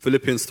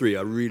Philippians 3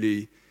 I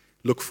really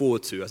look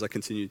forward to as I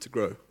continue to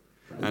grow.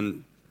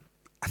 And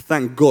I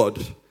thank God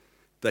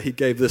that he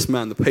gave this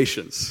man the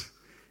patience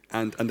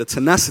and the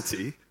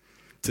tenacity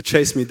to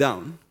chase me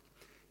down.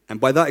 And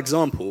by that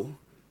example,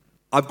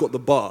 I've got the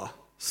bar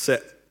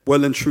set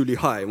well and truly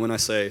high when I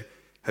say,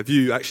 have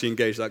you actually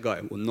engaged that guy?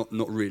 Well,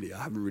 not really.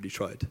 I haven't really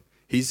tried.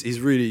 He's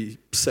really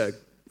set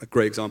a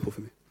great example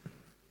for me.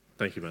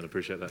 Thank you, man. I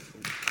appreciate that.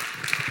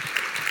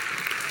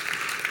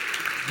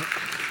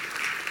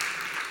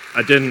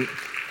 I didn't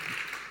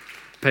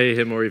pay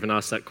him or even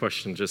ask that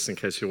question, just in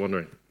case you're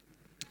wondering.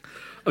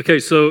 Okay,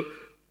 so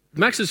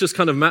Max has just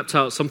kind of mapped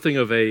out something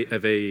of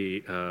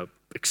a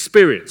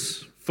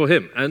experience for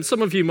him. And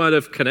some of you might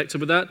have connected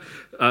with that.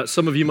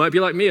 Some of you might be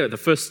like me. The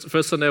first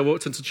Sunday I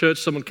walked into church,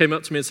 someone came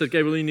up to me and said,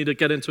 Gabriel, you need to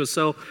get into a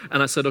cell.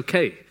 And I said,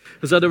 okay.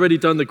 Because I'd already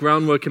done the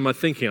groundwork in my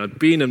thinking. I'd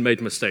been and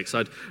made mistakes.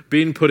 I'd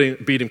been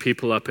beating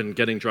people up and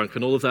getting drunk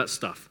and all of that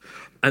stuff.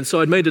 And so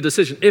I'd made a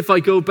decision. If I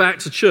go back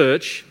to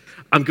church,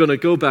 I'm going to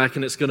go back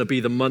and it's going to be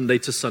the Monday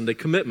to Sunday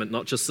commitment,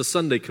 not just the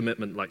Sunday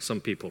commitment like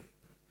some people.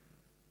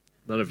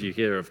 None of you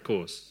here, of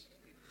course.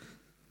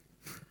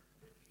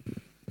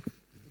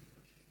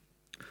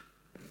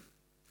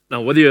 Now,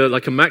 whether you're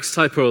like a Max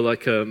type or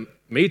like a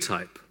me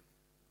type,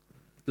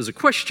 there's a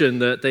question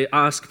that they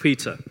ask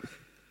Peter.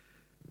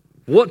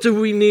 What do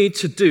we need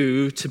to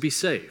do to be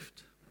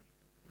saved?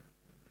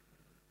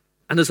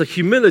 And there's a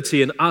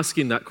humility in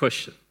asking that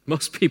question.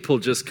 Most people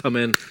just come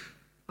in,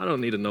 I don't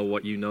need to know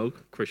what you know,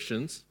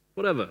 Christians,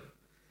 whatever.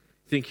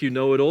 Think you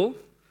know it all?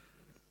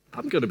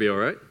 I'm going to be all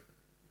right.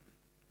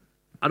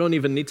 I don't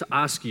even need to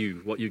ask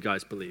you what you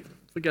guys believe.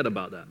 Forget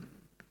about that.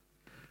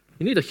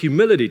 You need a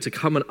humility to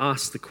come and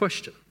ask the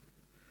question.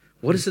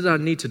 What is it I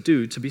need to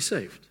do to be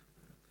saved?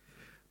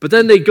 But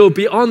then they go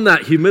beyond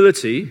that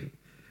humility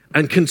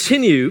and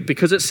continue,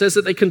 because it says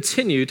that they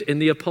continued in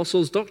the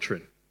apostles'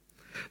 doctrine.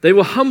 They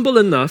were humble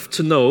enough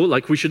to know,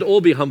 like we should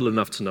all be humble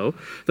enough to know,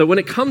 that when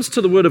it comes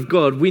to the Word of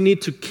God, we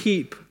need to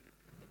keep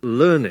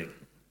learning.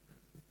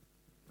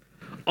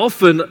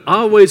 Often,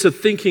 our ways of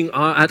thinking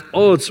are at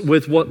odds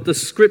with what the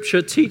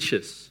Scripture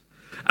teaches,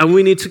 and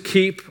we need to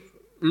keep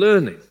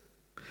learning.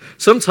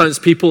 Sometimes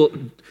people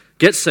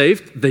get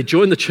saved, they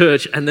join the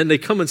church, and then they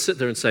come and sit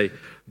there and say,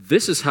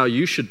 this is how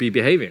you should be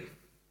behaving.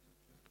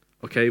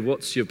 Okay,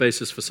 what's your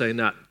basis for saying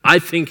that? I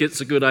think it's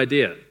a good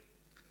idea.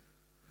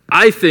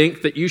 I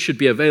think that you should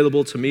be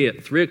available to me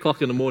at 3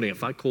 o'clock in the morning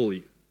if I call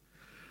you.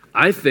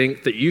 I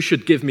think that you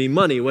should give me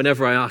money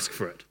whenever I ask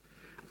for it.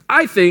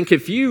 I think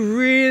if you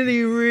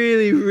really,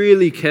 really,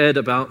 really cared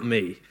about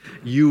me,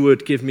 you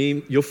would give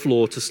me your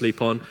floor to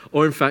sleep on,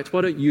 or in fact,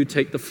 why don't you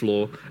take the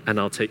floor and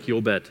I'll take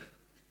your bed?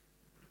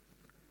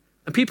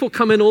 And people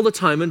come in all the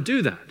time and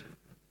do that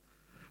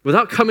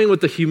without coming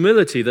with the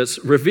humility that's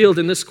revealed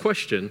in this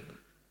question.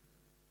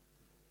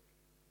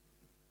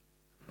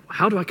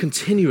 How do I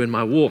continue in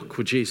my walk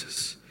with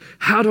Jesus?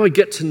 How do I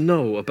get to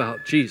know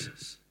about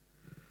Jesus?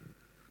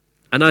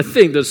 And I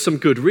think there's some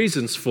good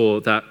reasons for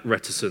that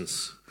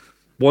reticence.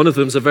 One of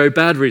them is a very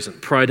bad reason,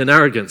 pride and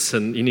arrogance,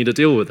 and you need to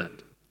deal with that.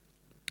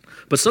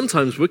 But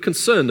sometimes we're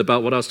concerned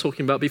about what I was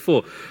talking about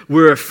before.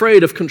 We're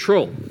afraid of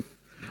control.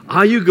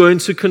 Are you going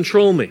to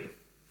control me?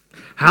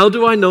 How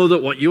do I know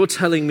that what you're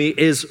telling me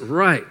is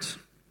right?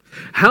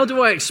 How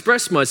do I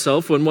express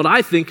myself when what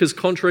I think is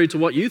contrary to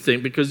what you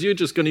think because you're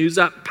just going to use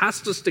that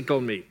pastor stick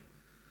on me?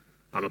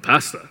 I'm a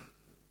pastor.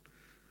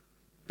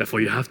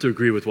 Therefore, you have to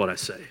agree with what I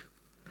say.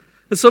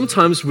 And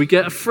sometimes we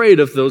get afraid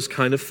of those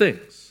kind of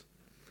things.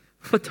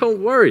 But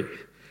don't worry.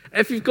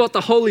 If you've got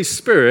the Holy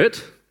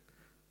Spirit,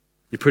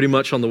 you're pretty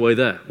much on the way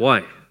there.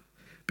 Why?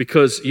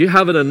 Because you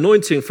have an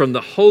anointing from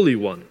the Holy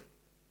One.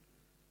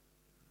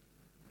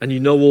 And you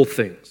know all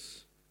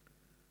things.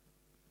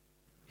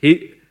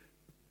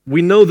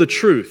 We know the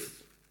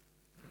truth,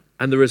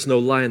 and there is no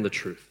lie in the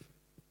truth.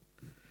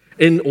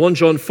 In 1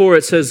 John 4,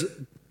 it says,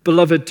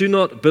 "Beloved, do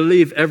not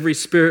believe every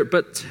spirit,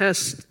 but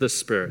test the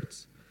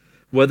spirits,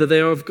 whether they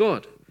are of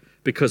God,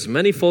 because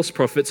many false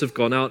prophets have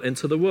gone out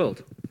into the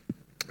world.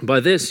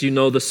 By this you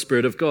know the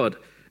Spirit of God.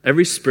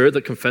 Every spirit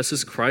that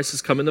confesses Christ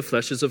has come in the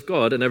flesh is of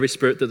God, and every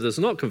spirit that does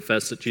not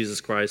confess that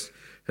Jesus Christ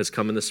has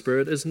come in the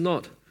spirit is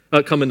not,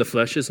 come in the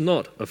flesh is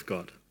not of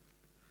God."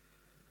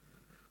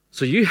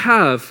 So you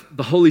have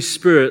the Holy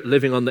Spirit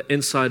living on the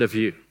inside of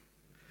you.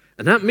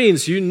 And that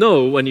means you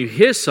know when you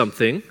hear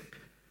something,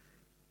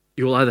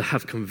 you will either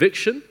have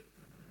conviction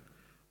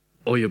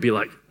or you'll be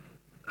like,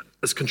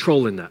 there's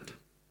control in that.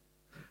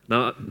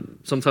 Now,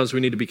 sometimes we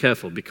need to be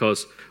careful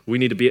because we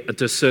need to be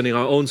discerning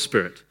our own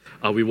spirit.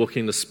 Are we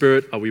walking in the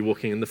Spirit? Are we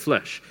walking in the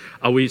flesh?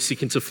 Are we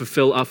seeking to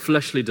fulfill our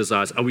fleshly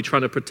desires? Are we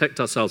trying to protect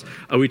ourselves?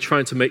 Are we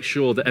trying to make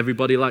sure that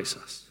everybody likes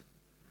us?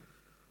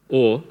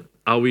 Or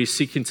are we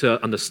seeking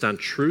to understand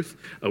truth?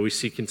 Are we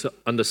seeking to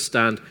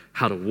understand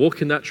how to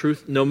walk in that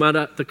truth, no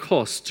matter the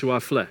cost to our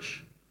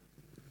flesh?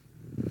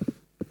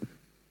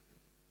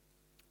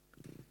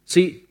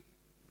 See,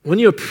 when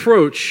you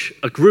approach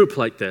a group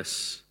like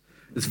this,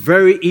 it's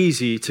very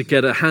easy to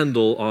get a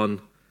handle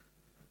on,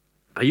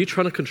 are you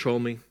trying to control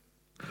me?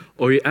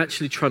 Or are you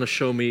actually trying to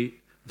show me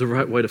the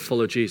right way to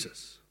follow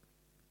Jesus?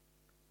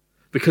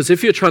 Because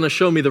if you're trying to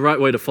show me the right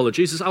way to follow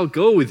Jesus, I'll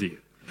go with you.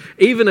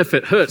 Even if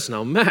it hurts.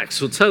 Now, Max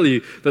will tell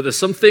you that there's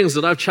some things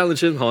that I've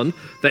challenged him on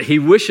that he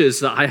wishes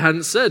that I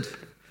hadn't said.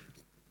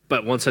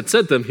 But once I'd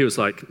said them, he was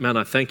like, man,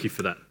 I thank you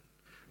for that.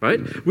 Right?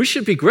 We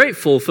should be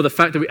grateful for the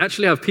fact that we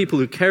actually have people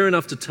who care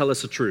enough to tell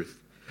us the truth.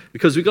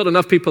 Because we've got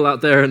enough people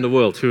out there in the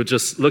world who would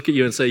just look at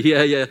you and say,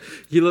 yeah,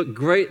 you look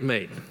great,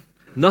 mate.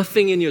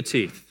 Nothing in your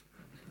teeth.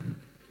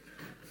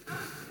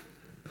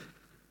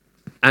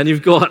 And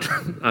you've got,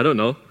 I don't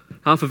know,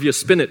 half of your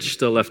spinach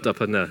still left up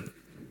in there.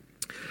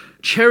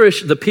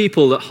 Cherish the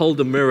people that hold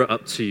the mirror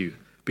up to you,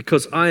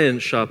 because iron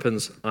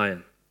sharpens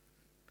iron.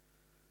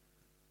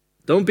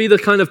 Don't be the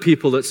kind of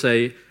people that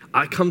say,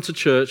 I come to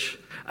church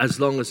as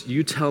long as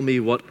you tell me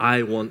what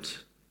I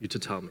want you to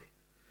tell me.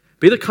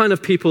 Be the kind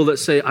of people that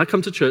say, I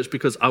come to church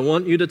because I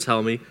want you to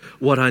tell me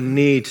what I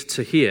need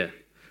to hear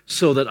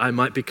so that I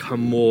might become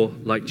more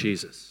like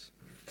Jesus.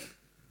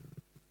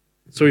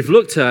 So we've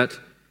looked at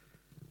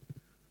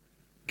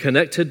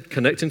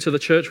connecting to the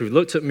church. We've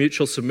looked at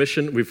mutual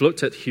submission. We've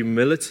looked at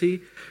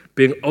humility,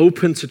 being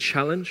open to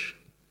challenge.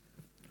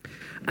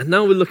 And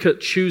now we look at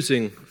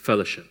choosing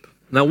fellowship.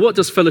 Now, what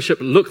does fellowship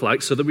look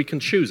like so that we can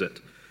choose it?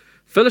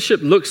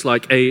 Fellowship looks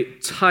like a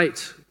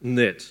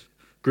tight-knit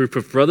group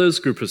of brothers,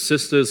 group of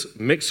sisters,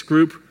 mixed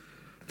group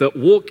that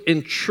walk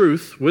in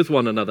truth with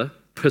one another,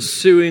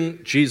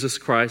 pursuing Jesus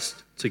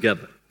Christ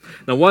together.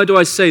 Now, why do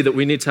I say that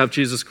we need to have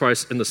Jesus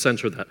Christ in the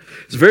center of that?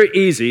 It's very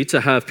easy to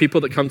have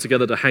people that come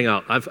together to hang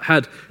out. I've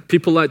had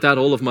people like that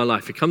all of my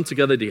life. You come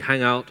together, you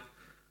hang out,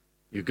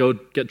 you go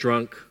get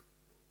drunk,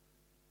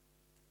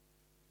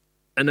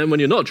 and then when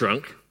you're not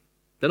drunk,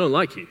 they don't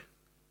like you.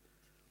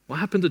 What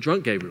happened to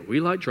drunk Gabriel? We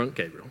like drunk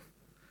Gabriel.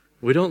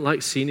 We don't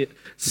like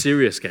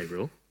serious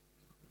Gabriel.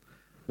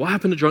 What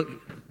happened to drunk?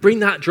 Bring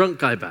that drunk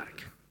guy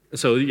back. And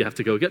so you have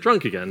to go get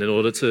drunk again in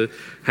order to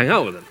hang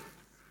out with him,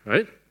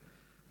 right?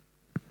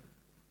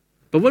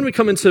 But when we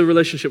come into a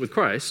relationship with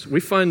Christ,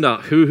 we find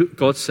out who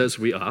God says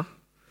we are,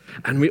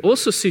 and we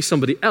also see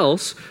somebody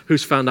else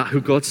who's found out who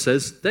God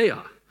says they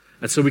are.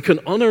 And so we can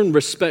honor and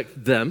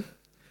respect them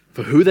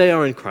for who they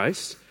are in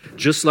Christ,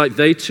 just like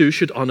they too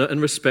should honor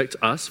and respect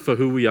us for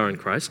who we are in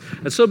Christ.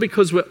 And so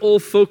because we're all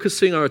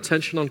focusing our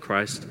attention on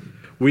Christ,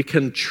 we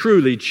can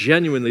truly,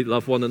 genuinely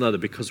love one another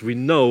because we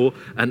know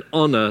and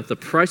honor the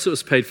price that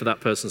was paid for that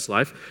person's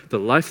life, the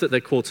life that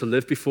they're called to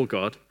live before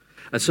God.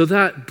 And so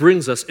that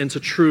brings us into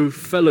true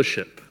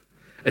fellowship.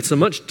 It's a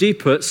much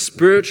deeper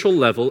spiritual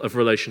level of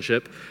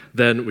relationship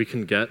than we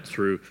can get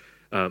through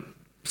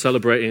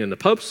celebrating in the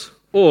pubs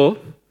or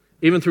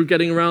even through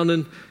getting around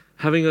and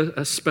having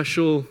a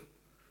special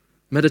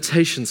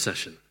meditation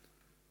session.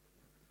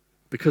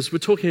 Because we're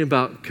talking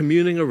about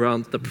communing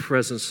around the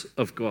presence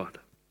of God.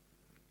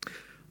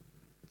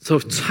 So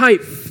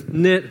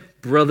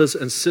tight-knit brothers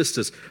and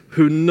sisters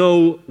who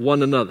know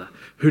one another,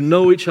 who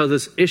know each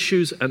other's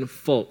issues and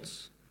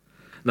faults.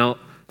 Now,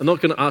 I'm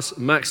not going to ask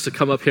Max to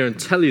come up here and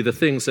tell you the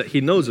things that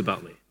he knows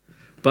about me,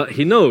 but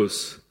he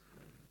knows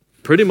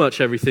pretty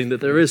much everything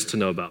that there is to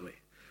know about me.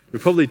 We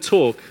probably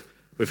talk,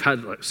 we've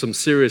had like some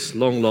serious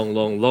long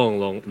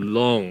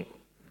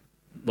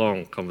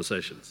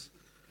conversations.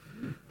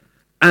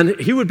 And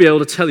he would be able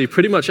to tell you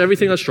pretty much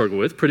everything I struggle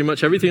with, pretty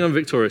much everything I'm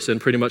victorious in,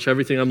 pretty much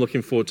everything I'm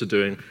looking forward to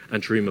doing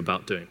and dream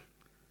about doing.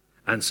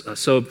 And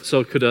so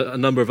could a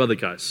number of other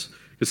guys.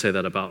 You could say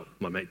that about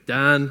my mate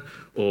Dan,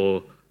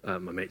 or my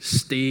mate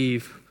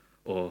Steve,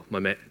 or my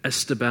mate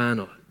Esteban,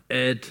 or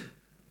Ed.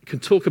 You can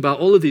talk about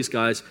all of these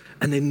guys,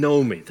 and they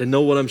know me. They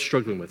know what I'm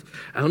struggling with.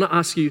 I want to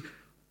ask you,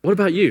 what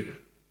about you?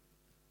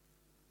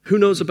 Who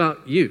knows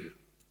about you?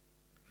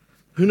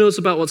 Who knows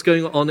about what's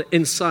going on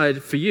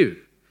inside for you?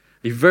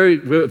 You're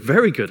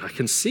very good. I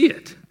can see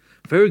it.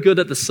 Very good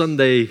at the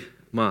Sunday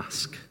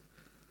mask.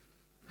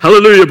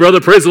 Hallelujah, brother.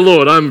 Praise the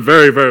Lord. I'm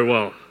very, very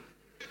well.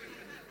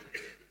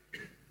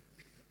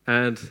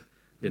 And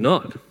you're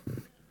not.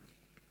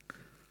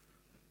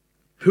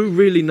 Who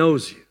really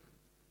knows you?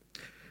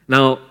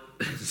 Now,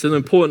 it's an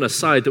important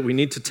aside that we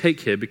need to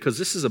take here because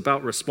this is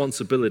about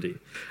responsibility.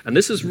 And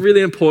this is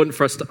really important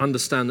for us to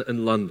understand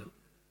in London.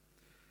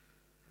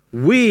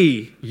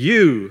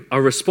 You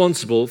are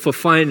responsible for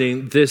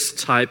finding this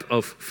type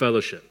of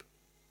fellowship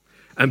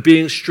and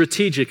being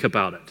strategic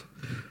about it.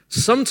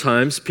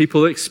 Sometimes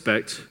people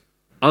expect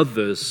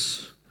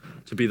others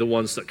to be the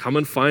ones that come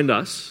and find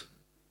us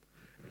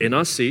in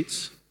our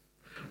seats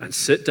and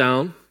sit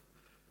down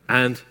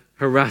and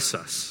harass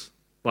us,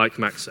 like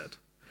Max said.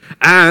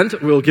 And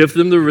we'll give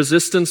them the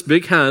resistance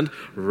big hand,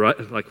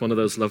 right, like one of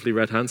those lovely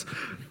red hands.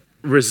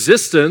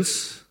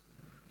 Resistance,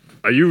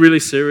 are you really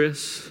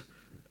serious?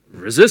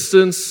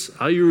 Resistance,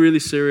 are you really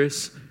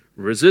serious?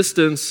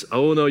 Resistance,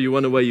 oh no, you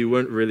went away, you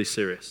weren't really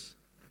serious.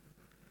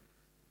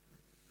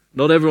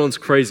 Not everyone's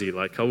crazy.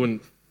 Like, I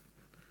wouldn't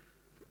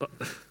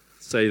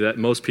say that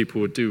most people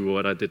would do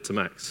what I did to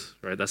Max,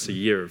 right? That's a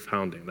year of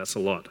hounding. That's a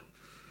lot.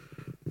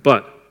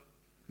 But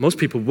most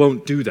people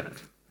won't do that,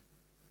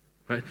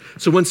 right?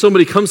 So when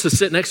somebody comes to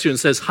sit next to you and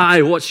says,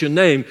 hi, what's your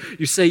name?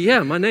 You say, yeah,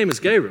 my name is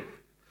Gabriel.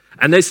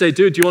 And they say,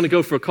 dude, do you want to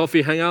go for a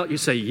coffee, hang out? You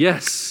say,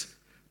 yes,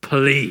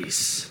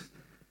 please.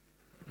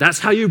 That's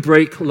how you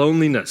break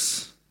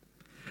loneliness.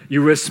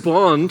 You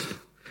respond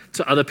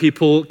to other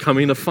people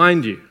coming to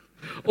find you.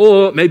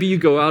 Or maybe you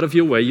go out of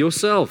your way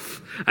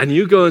yourself and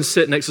you go and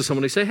sit next to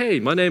someone and say,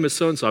 hey, my name is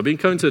so-and-so. I've been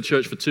coming to the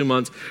church for 2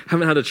 months,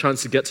 haven't had a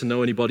chance to get to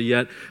know anybody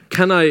yet.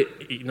 Can I,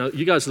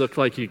 you guys look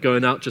like you're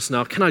going out just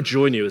now. Can I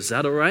join you? Is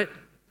that all right?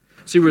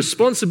 So your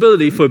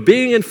responsibility for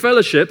being in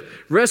fellowship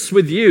rests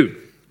with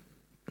you,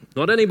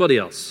 not anybody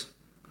else.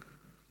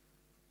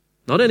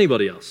 Not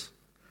anybody else.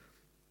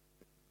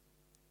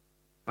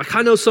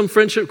 I know some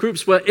friendship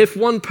groups where if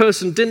one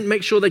person didn't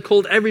make sure they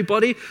called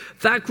everybody,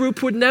 that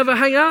group would never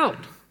hang out.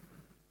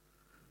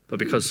 But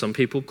because some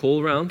people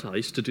call around, I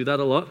used to do that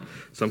a lot,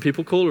 some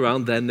people call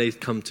around, then they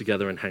come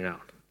together and hang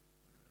out.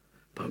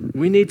 But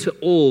we need to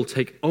all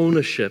take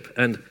ownership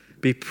and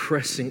be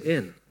pressing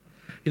in.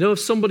 If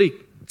somebody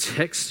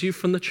texts you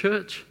from the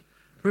church,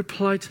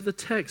 reply to the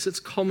text.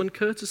 It's common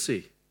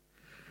courtesy.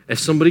 If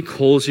somebody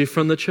calls you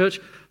from the church,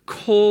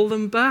 call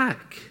them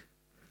back.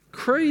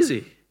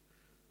 Crazy.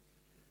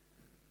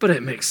 But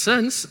it makes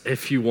sense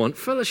if you want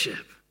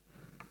fellowship.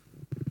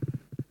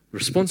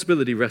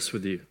 Responsibility rests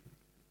with you.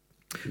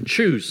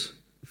 Choose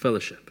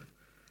fellowship.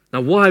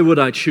 Now, why would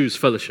I choose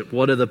fellowship?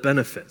 What are the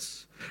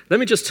benefits? Let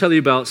me just tell you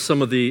about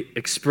some of the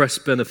express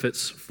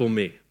benefits for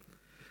me.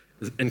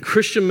 In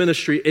Christian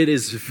ministry, it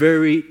is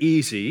very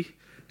easy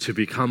to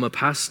become a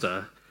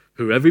pastor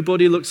who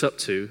everybody looks up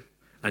to,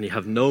 and you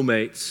have no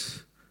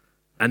mates,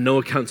 and no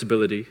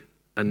accountability,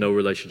 and no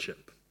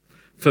relationship.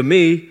 For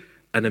me,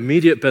 an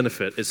immediate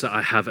benefit is that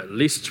I have at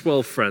least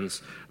 12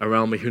 friends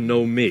around me who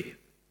know me.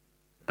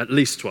 At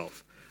least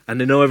 12.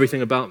 And they know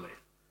everything about me.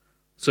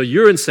 So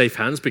you're in safe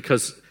hands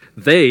because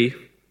they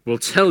will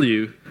tell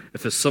you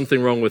if there's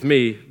something wrong with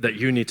me that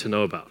you need to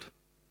know about,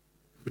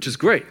 which is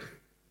great.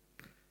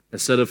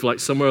 Instead of like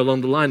somewhere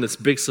along the line, this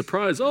big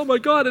surprise, oh my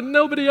God, and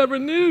nobody ever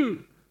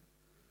knew.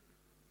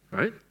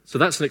 Right? So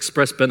that's an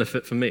express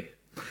benefit for me.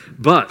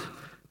 But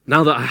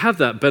Now that I have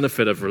that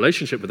benefit of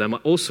relationship with them, I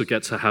also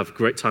get to have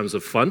great times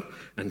of fun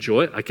and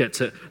joy. I get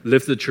to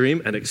live the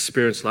dream and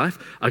experience life.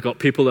 I got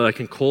people that I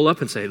can call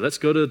up and say, let's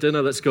go to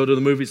dinner, let's go to the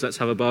movies, let's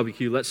have a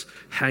barbecue, let's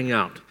hang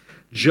out.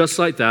 Just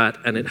like that,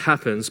 and it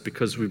happens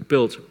because we've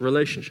built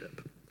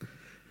relationship.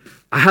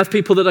 I have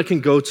people that I can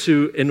go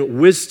to in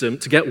wisdom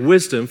to get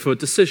wisdom for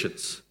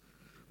decisions.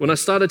 When I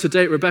started to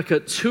date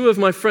Rebecca, 2 of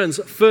my friends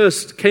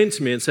first came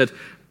to me and said,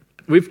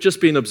 we've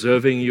just been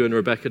observing you and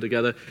Rebecca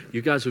together.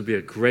 You guys would be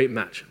a great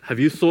match. Have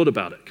you thought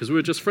about it? Because we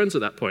were just friends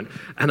at that point.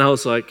 And I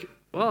was like,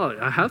 well,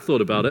 I have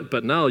thought about it,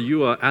 but now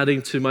you are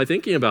adding to my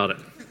thinking about it.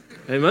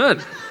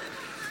 Amen.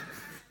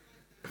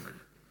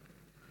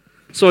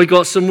 So I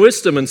got some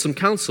wisdom and some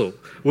counsel,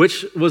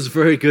 which was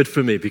very good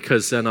for me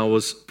because then I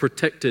was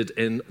protected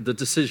in the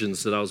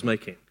decisions that I was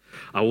making.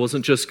 I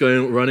wasn't just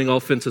running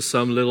off into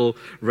some little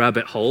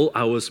rabbit hole.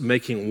 I was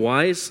making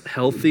wise,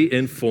 healthy,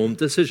 informed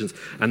decisions.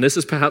 And this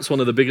is perhaps one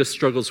of the biggest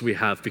struggles we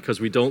have because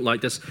we don't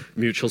like this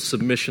mutual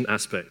submission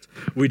aspect.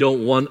 We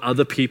don't want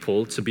other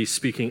people to be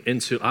speaking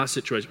into our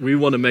situation. We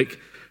want to make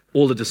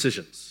all the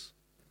decisions.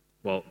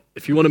 Well,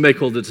 if you want to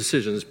make all the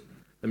decisions,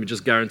 let me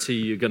just guarantee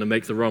you're going to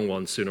make the wrong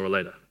one sooner or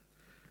later.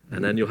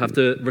 And then you'll have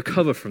to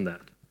recover from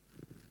that.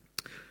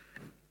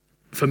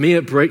 For me,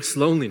 it breaks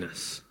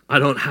loneliness. I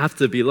don't have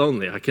to be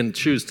lonely. I can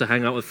choose to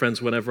hang out with friends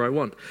whenever I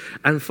want.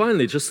 And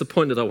finally, just the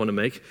point that I want to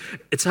make,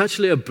 it's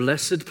actually a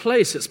blessed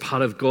place. It's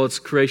part of God's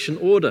creation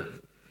order.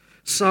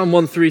 Psalm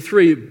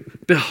 133,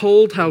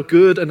 behold how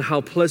good and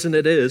how pleasant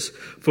it is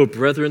for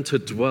brethren to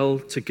dwell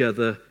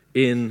together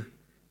in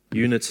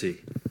unity.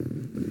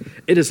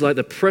 It is like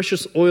the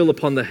precious oil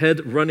upon the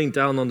head running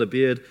down on the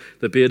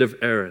beard of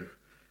Aaron,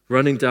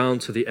 running down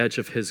to the edge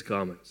of his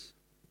garments.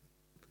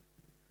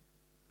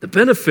 The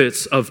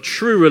benefits of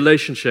true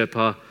relationship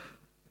are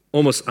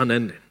almost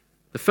unending.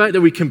 The fact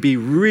that we can be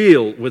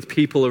real with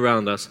people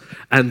around us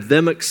and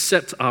them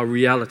accept our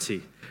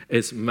reality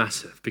is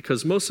massive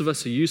because most of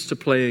us are used to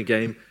playing a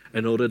game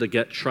in order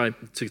to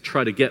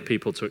try to get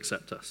people to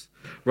accept us,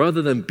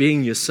 rather than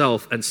being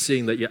yourself and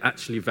seeing that you're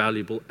actually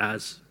valuable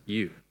as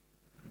you.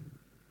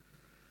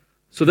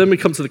 So then we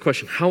come to the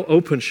question, how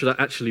open should I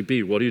actually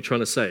be? What are you trying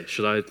to say?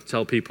 Should I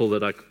tell people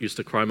that I used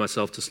to cry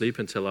myself to sleep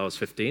until I was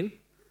 15?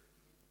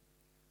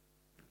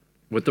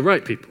 With the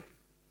right people.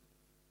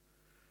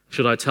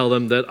 Should I tell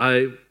them that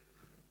I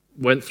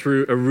went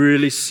through a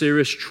really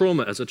serious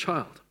trauma as a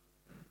child?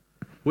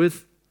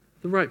 With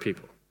the right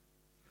people.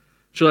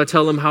 Should I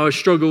tell them how I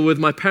struggle with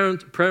my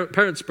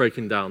parents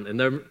breaking down in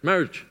their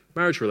marriage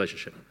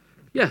relationship?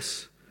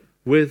 Yes,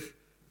 with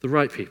the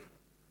right people.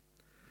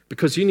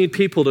 Because you need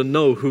people to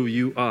know who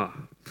you are.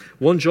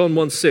 1 John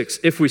 1:6,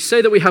 if we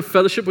say that we have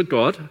fellowship with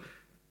God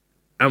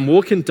and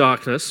walk in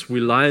darkness, we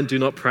lie and do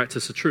not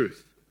practice the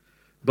truth.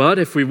 But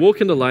if we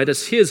walk in the light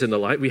as he is in the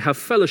light, we have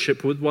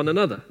fellowship with one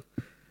another.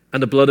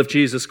 And the blood of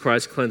Jesus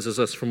Christ cleanses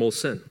us from all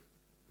sin.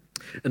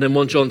 And then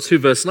 1 John 2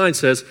 verse 9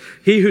 says,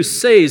 he who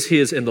says he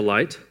is in the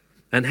light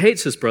and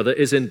hates his brother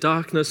is in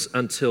darkness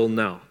until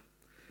now.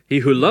 He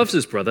who loves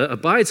his brother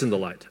abides in the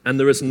light, and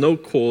there is no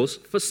cause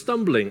for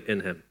stumbling in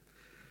him.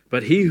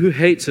 But he who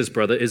hates his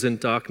brother is in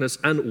darkness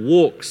and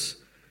walks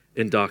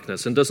in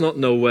darkness and does not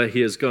know where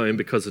he is going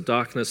because the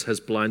darkness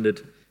has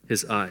blinded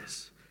his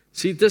eyes.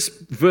 See, this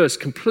verse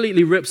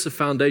completely rips the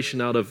foundation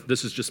out of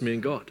this is just me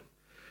and God.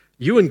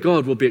 You and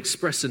God will be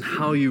expressed in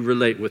how you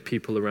relate with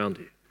people around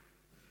you.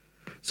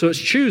 So it's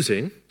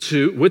choosing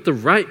to, with the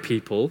right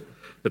people,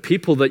 the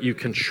people that you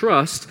can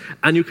trust,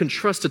 and you can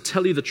trust to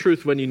tell you the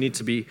truth when you need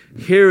to be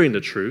hearing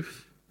the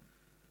truth.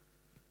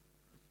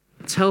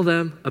 Tell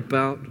them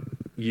about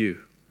you.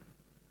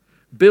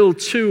 Build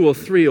 2 or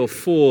 3 or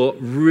 4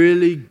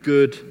 really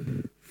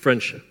good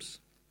friendships.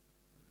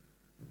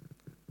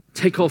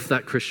 Take off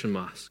that Christian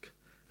mask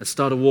and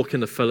start to walk in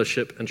the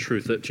fellowship and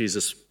truth that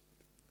Jesus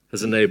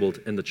has enabled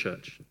in the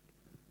church.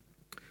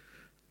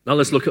 Now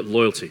let's look at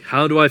loyalty.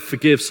 How do I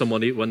forgive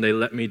somebody when they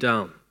let me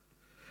down?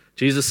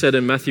 Jesus said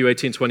in Matthew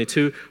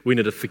 18:22, we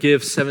need to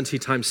forgive 70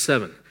 times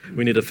 7.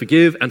 We need to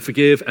forgive and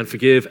forgive and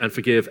forgive and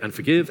forgive and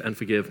forgive and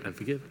forgive and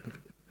forgive and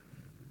forgive.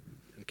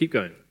 And keep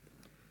going.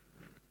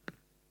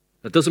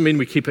 That doesn't mean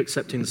we keep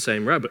accepting the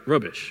same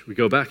rubbish. We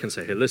go back and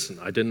say, hey, listen,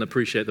 I didn't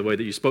appreciate the way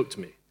that you spoke to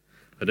me.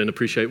 I didn't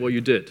appreciate what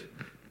you did.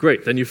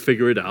 Great, then you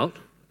figure it out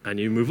and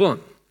you move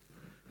on.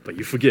 But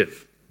you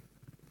forgive.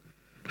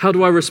 How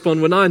do I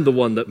respond when I'm the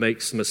one that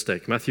makes a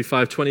mistake? Matthew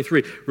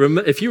 5:23.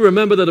 If you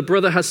remember that a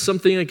brother has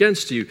something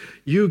against you,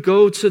 you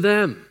go to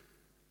them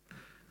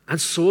and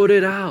sort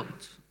it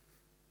out.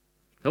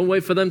 Don't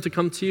wait for them to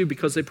come to you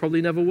because they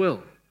probably never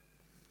will.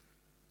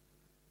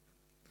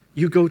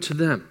 You go to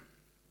them.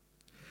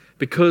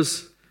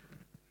 Because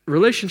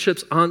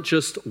relationships aren't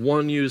just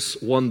one-use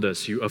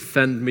wonders. You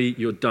offend me,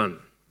 you're done.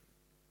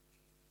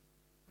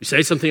 You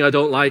say something I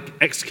don't like,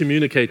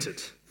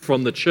 excommunicated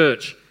from the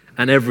church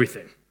and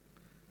everything.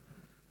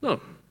 No.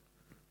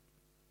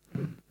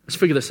 Let's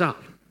figure this out.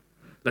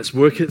 Let's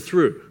work it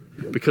through.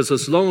 Because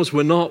as long as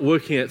we're not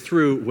working it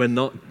through, we're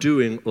not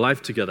doing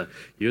life together.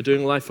 You're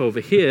doing life over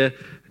here,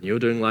 and you're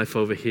doing life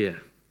over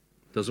here.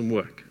 It doesn't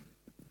work.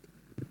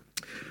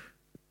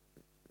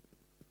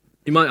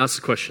 You might ask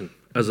the question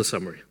as a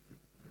summary.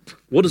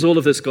 What has all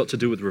of this got to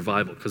do with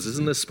revival? Because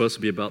isn't this supposed to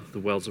be about the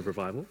wells of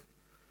revival?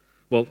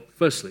 Well,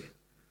 firstly,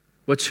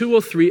 where 2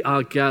 or 3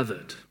 are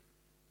gathered,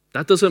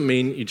 that doesn't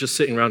mean you're just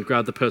sitting around,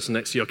 grab the person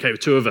next to you, okay,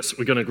 2 of us,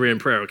 we're going to agree in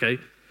prayer, okay?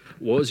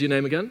 What was your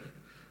name again?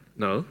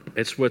 No,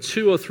 it's where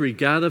 2 or 3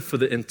 gather for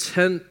the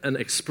intent and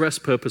express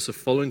purpose of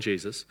following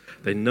Jesus.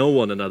 They know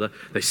one another.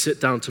 They sit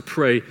down to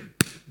pray.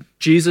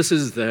 Jesus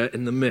is there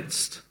in the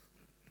midst.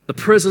 The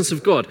presence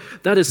of God.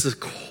 That is the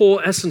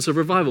core essence of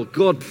revival.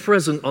 God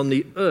present on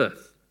the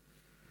earth.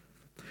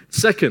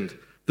 Second,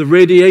 the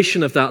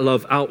radiation of that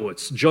love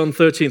outwards. John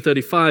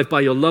 13:35, by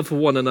your love for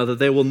one another,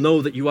 they will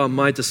know that you are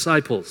my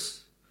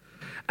disciples.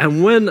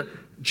 And when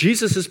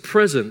Jesus is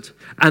present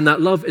and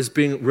that love is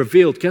being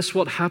revealed, guess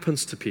what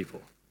happens to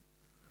people?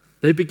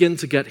 They begin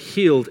to get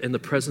healed in the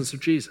presence of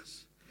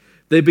Jesus.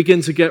 They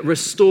begin to get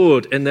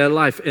restored in their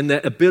life, in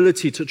their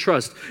ability to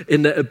trust,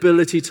 in their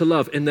ability to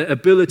love, in their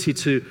ability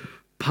to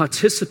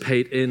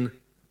participate in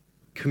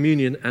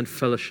communion and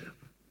fellowship.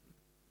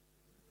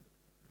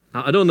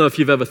 Now, I don't know if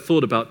you've ever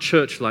thought about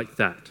church like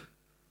that,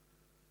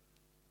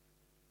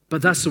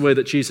 but that's the way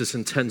that Jesus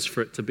intends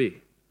for it to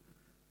be.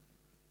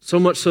 So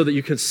much so that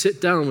you can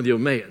sit down with your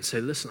mate and say,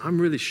 listen, I'm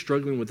really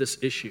struggling with this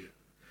issue,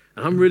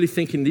 and I'm really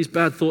thinking these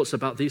bad thoughts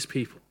about these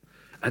people,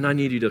 and I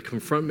need you to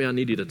confront me, I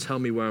need you to tell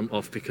me where I'm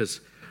off, because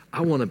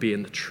I want to be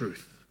in the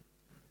truth.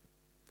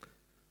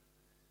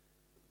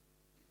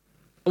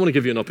 I want to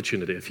give you an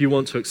opportunity, if you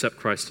want to accept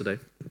Christ today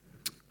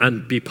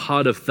and be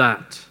part of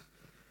that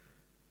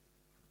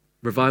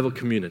revival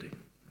community,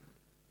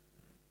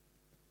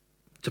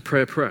 to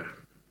pray a prayer.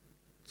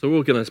 So we're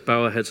all going to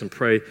bow our heads and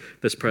pray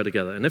this prayer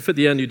together. And if at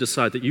the end you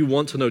decide that you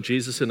want to know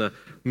Jesus in a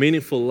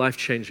meaningful,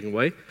 life-changing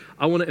way,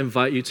 I want to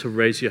invite you to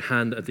raise your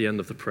hand at the end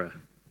of the prayer.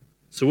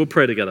 So we'll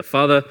pray together.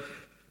 Father,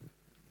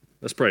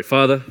 let's pray.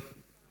 Father,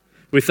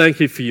 we thank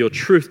you for your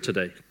truth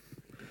today,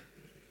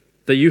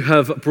 that you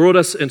have brought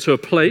us into a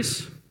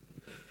place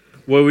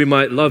where we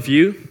might love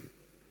you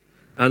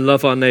and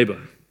love our neighbor.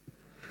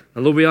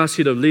 And Lord, we ask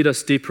you to lead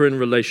us deeper in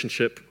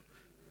relationship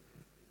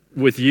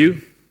with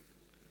you,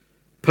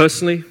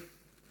 personally,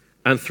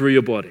 and through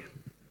your body.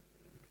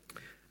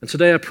 And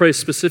today I pray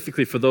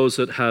specifically for those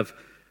that have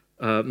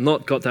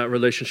not got that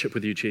relationship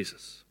with you,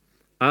 Jesus.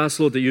 I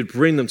ask, Lord, that you'd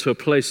bring them to a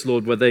place,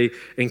 Lord, where they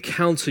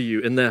encounter you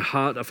in their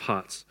heart of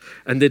hearts.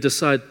 And they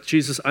decide,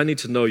 Jesus, I need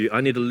to know you.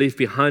 I need to leave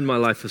behind my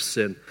life of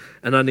sin.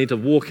 And I need to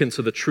walk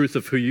into the truth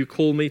of who you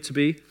call me to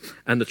be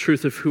and the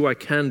truth of who I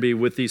can be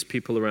with these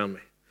people around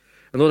me.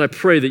 And Lord, I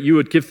pray that you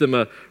would give them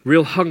a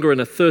real hunger and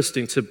a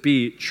thirsting to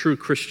be true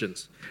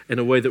Christians in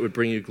a way that would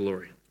bring you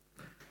glory.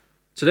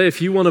 Today,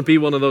 if you want to be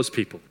one of those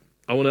people,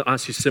 I want to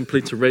ask you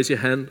simply to raise your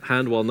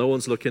hand while no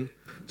one's looking,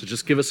 to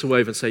just give us a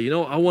wave and say, you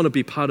know, I want to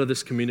be part of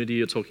this community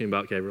you're talking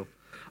about, Gabriel.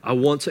 I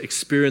want to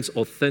experience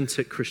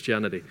authentic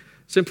Christianity.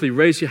 Simply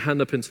raise your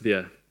hand up into the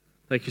air.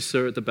 Thank you,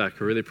 sir, at the back.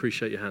 I really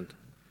appreciate your hand.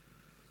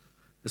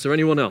 Is there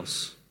anyone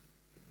else?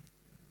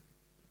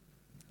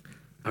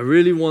 I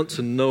really want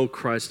to know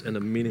Christ in a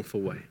meaningful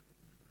way.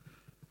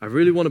 I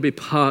really want to be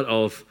part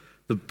of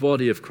the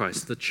body of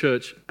Christ, the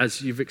church,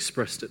 as you've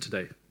expressed it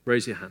today.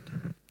 Raise your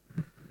hand.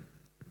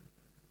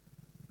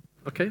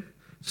 Okay,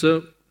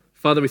 so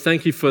Father, we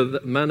thank you for the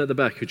man at the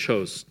back who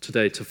chose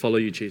today to follow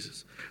you,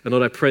 Jesus. And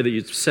Lord, I pray that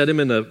you'd set him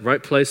in the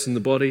right place in the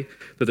body,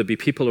 that there'd be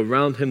people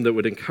around him that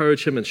would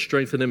encourage him and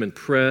strengthen him in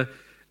prayer,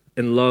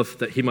 in love,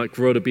 that he might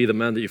grow to be the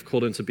man that you've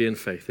called him to be in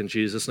faith. In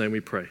Jesus' name we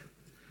pray.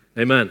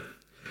 Amen.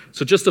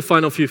 So just a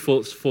final few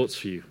thoughts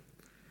for you.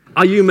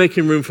 Are you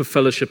making room for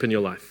fellowship in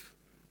your life?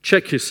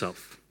 Check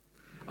yourself.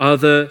 Are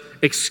there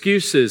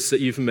excuses that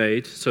you've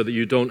made so that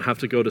you don't have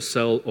to go to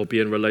cell or be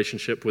in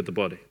relationship with the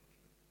body?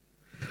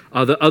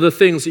 Are there other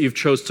things that you've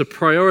chose to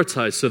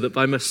prioritize so that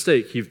by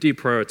mistake you've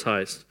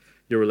deprioritized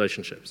your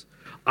relationships?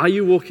 Are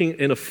you walking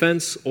in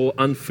offense or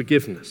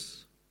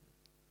unforgiveness?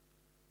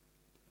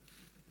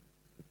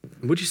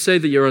 Would you say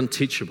that you're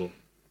unteachable?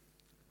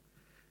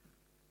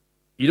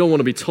 You don't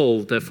want to be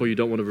told, therefore you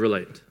don't want to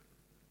relate.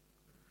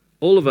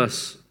 All of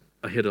us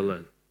are here to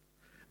learn.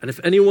 And if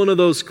any one of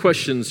those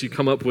questions you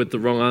come up with the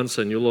wrong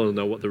answer, and you'll all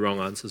know what the wrong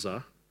answers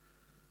are,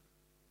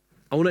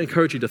 I want to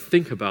encourage you to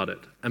think about it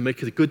and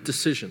make a good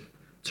decision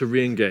to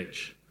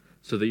re-engage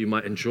so that you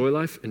might enjoy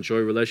life, enjoy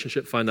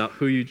relationship, find out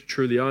who you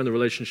truly are in the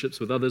relationships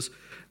with others,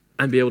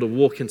 and be able to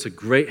walk into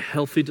great,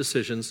 healthy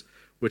decisions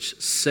which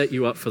set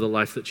you up for the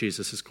life that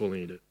Jesus is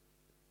calling you to.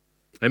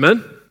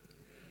 Amen?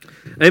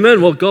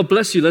 Amen. Well, God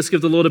bless you. Let's give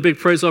the Lord a big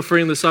praise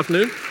offering this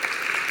afternoon.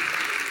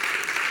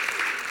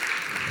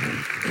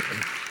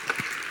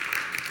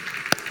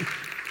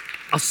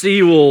 I'll see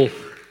you all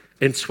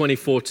in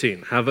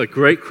 2014. Have a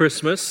great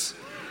Christmas,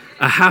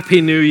 a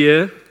happy new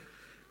year.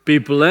 Be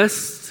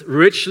blessed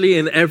richly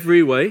in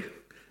every way,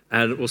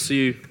 and we'll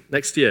see you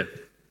next year.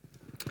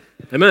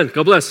 Amen.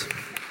 God bless.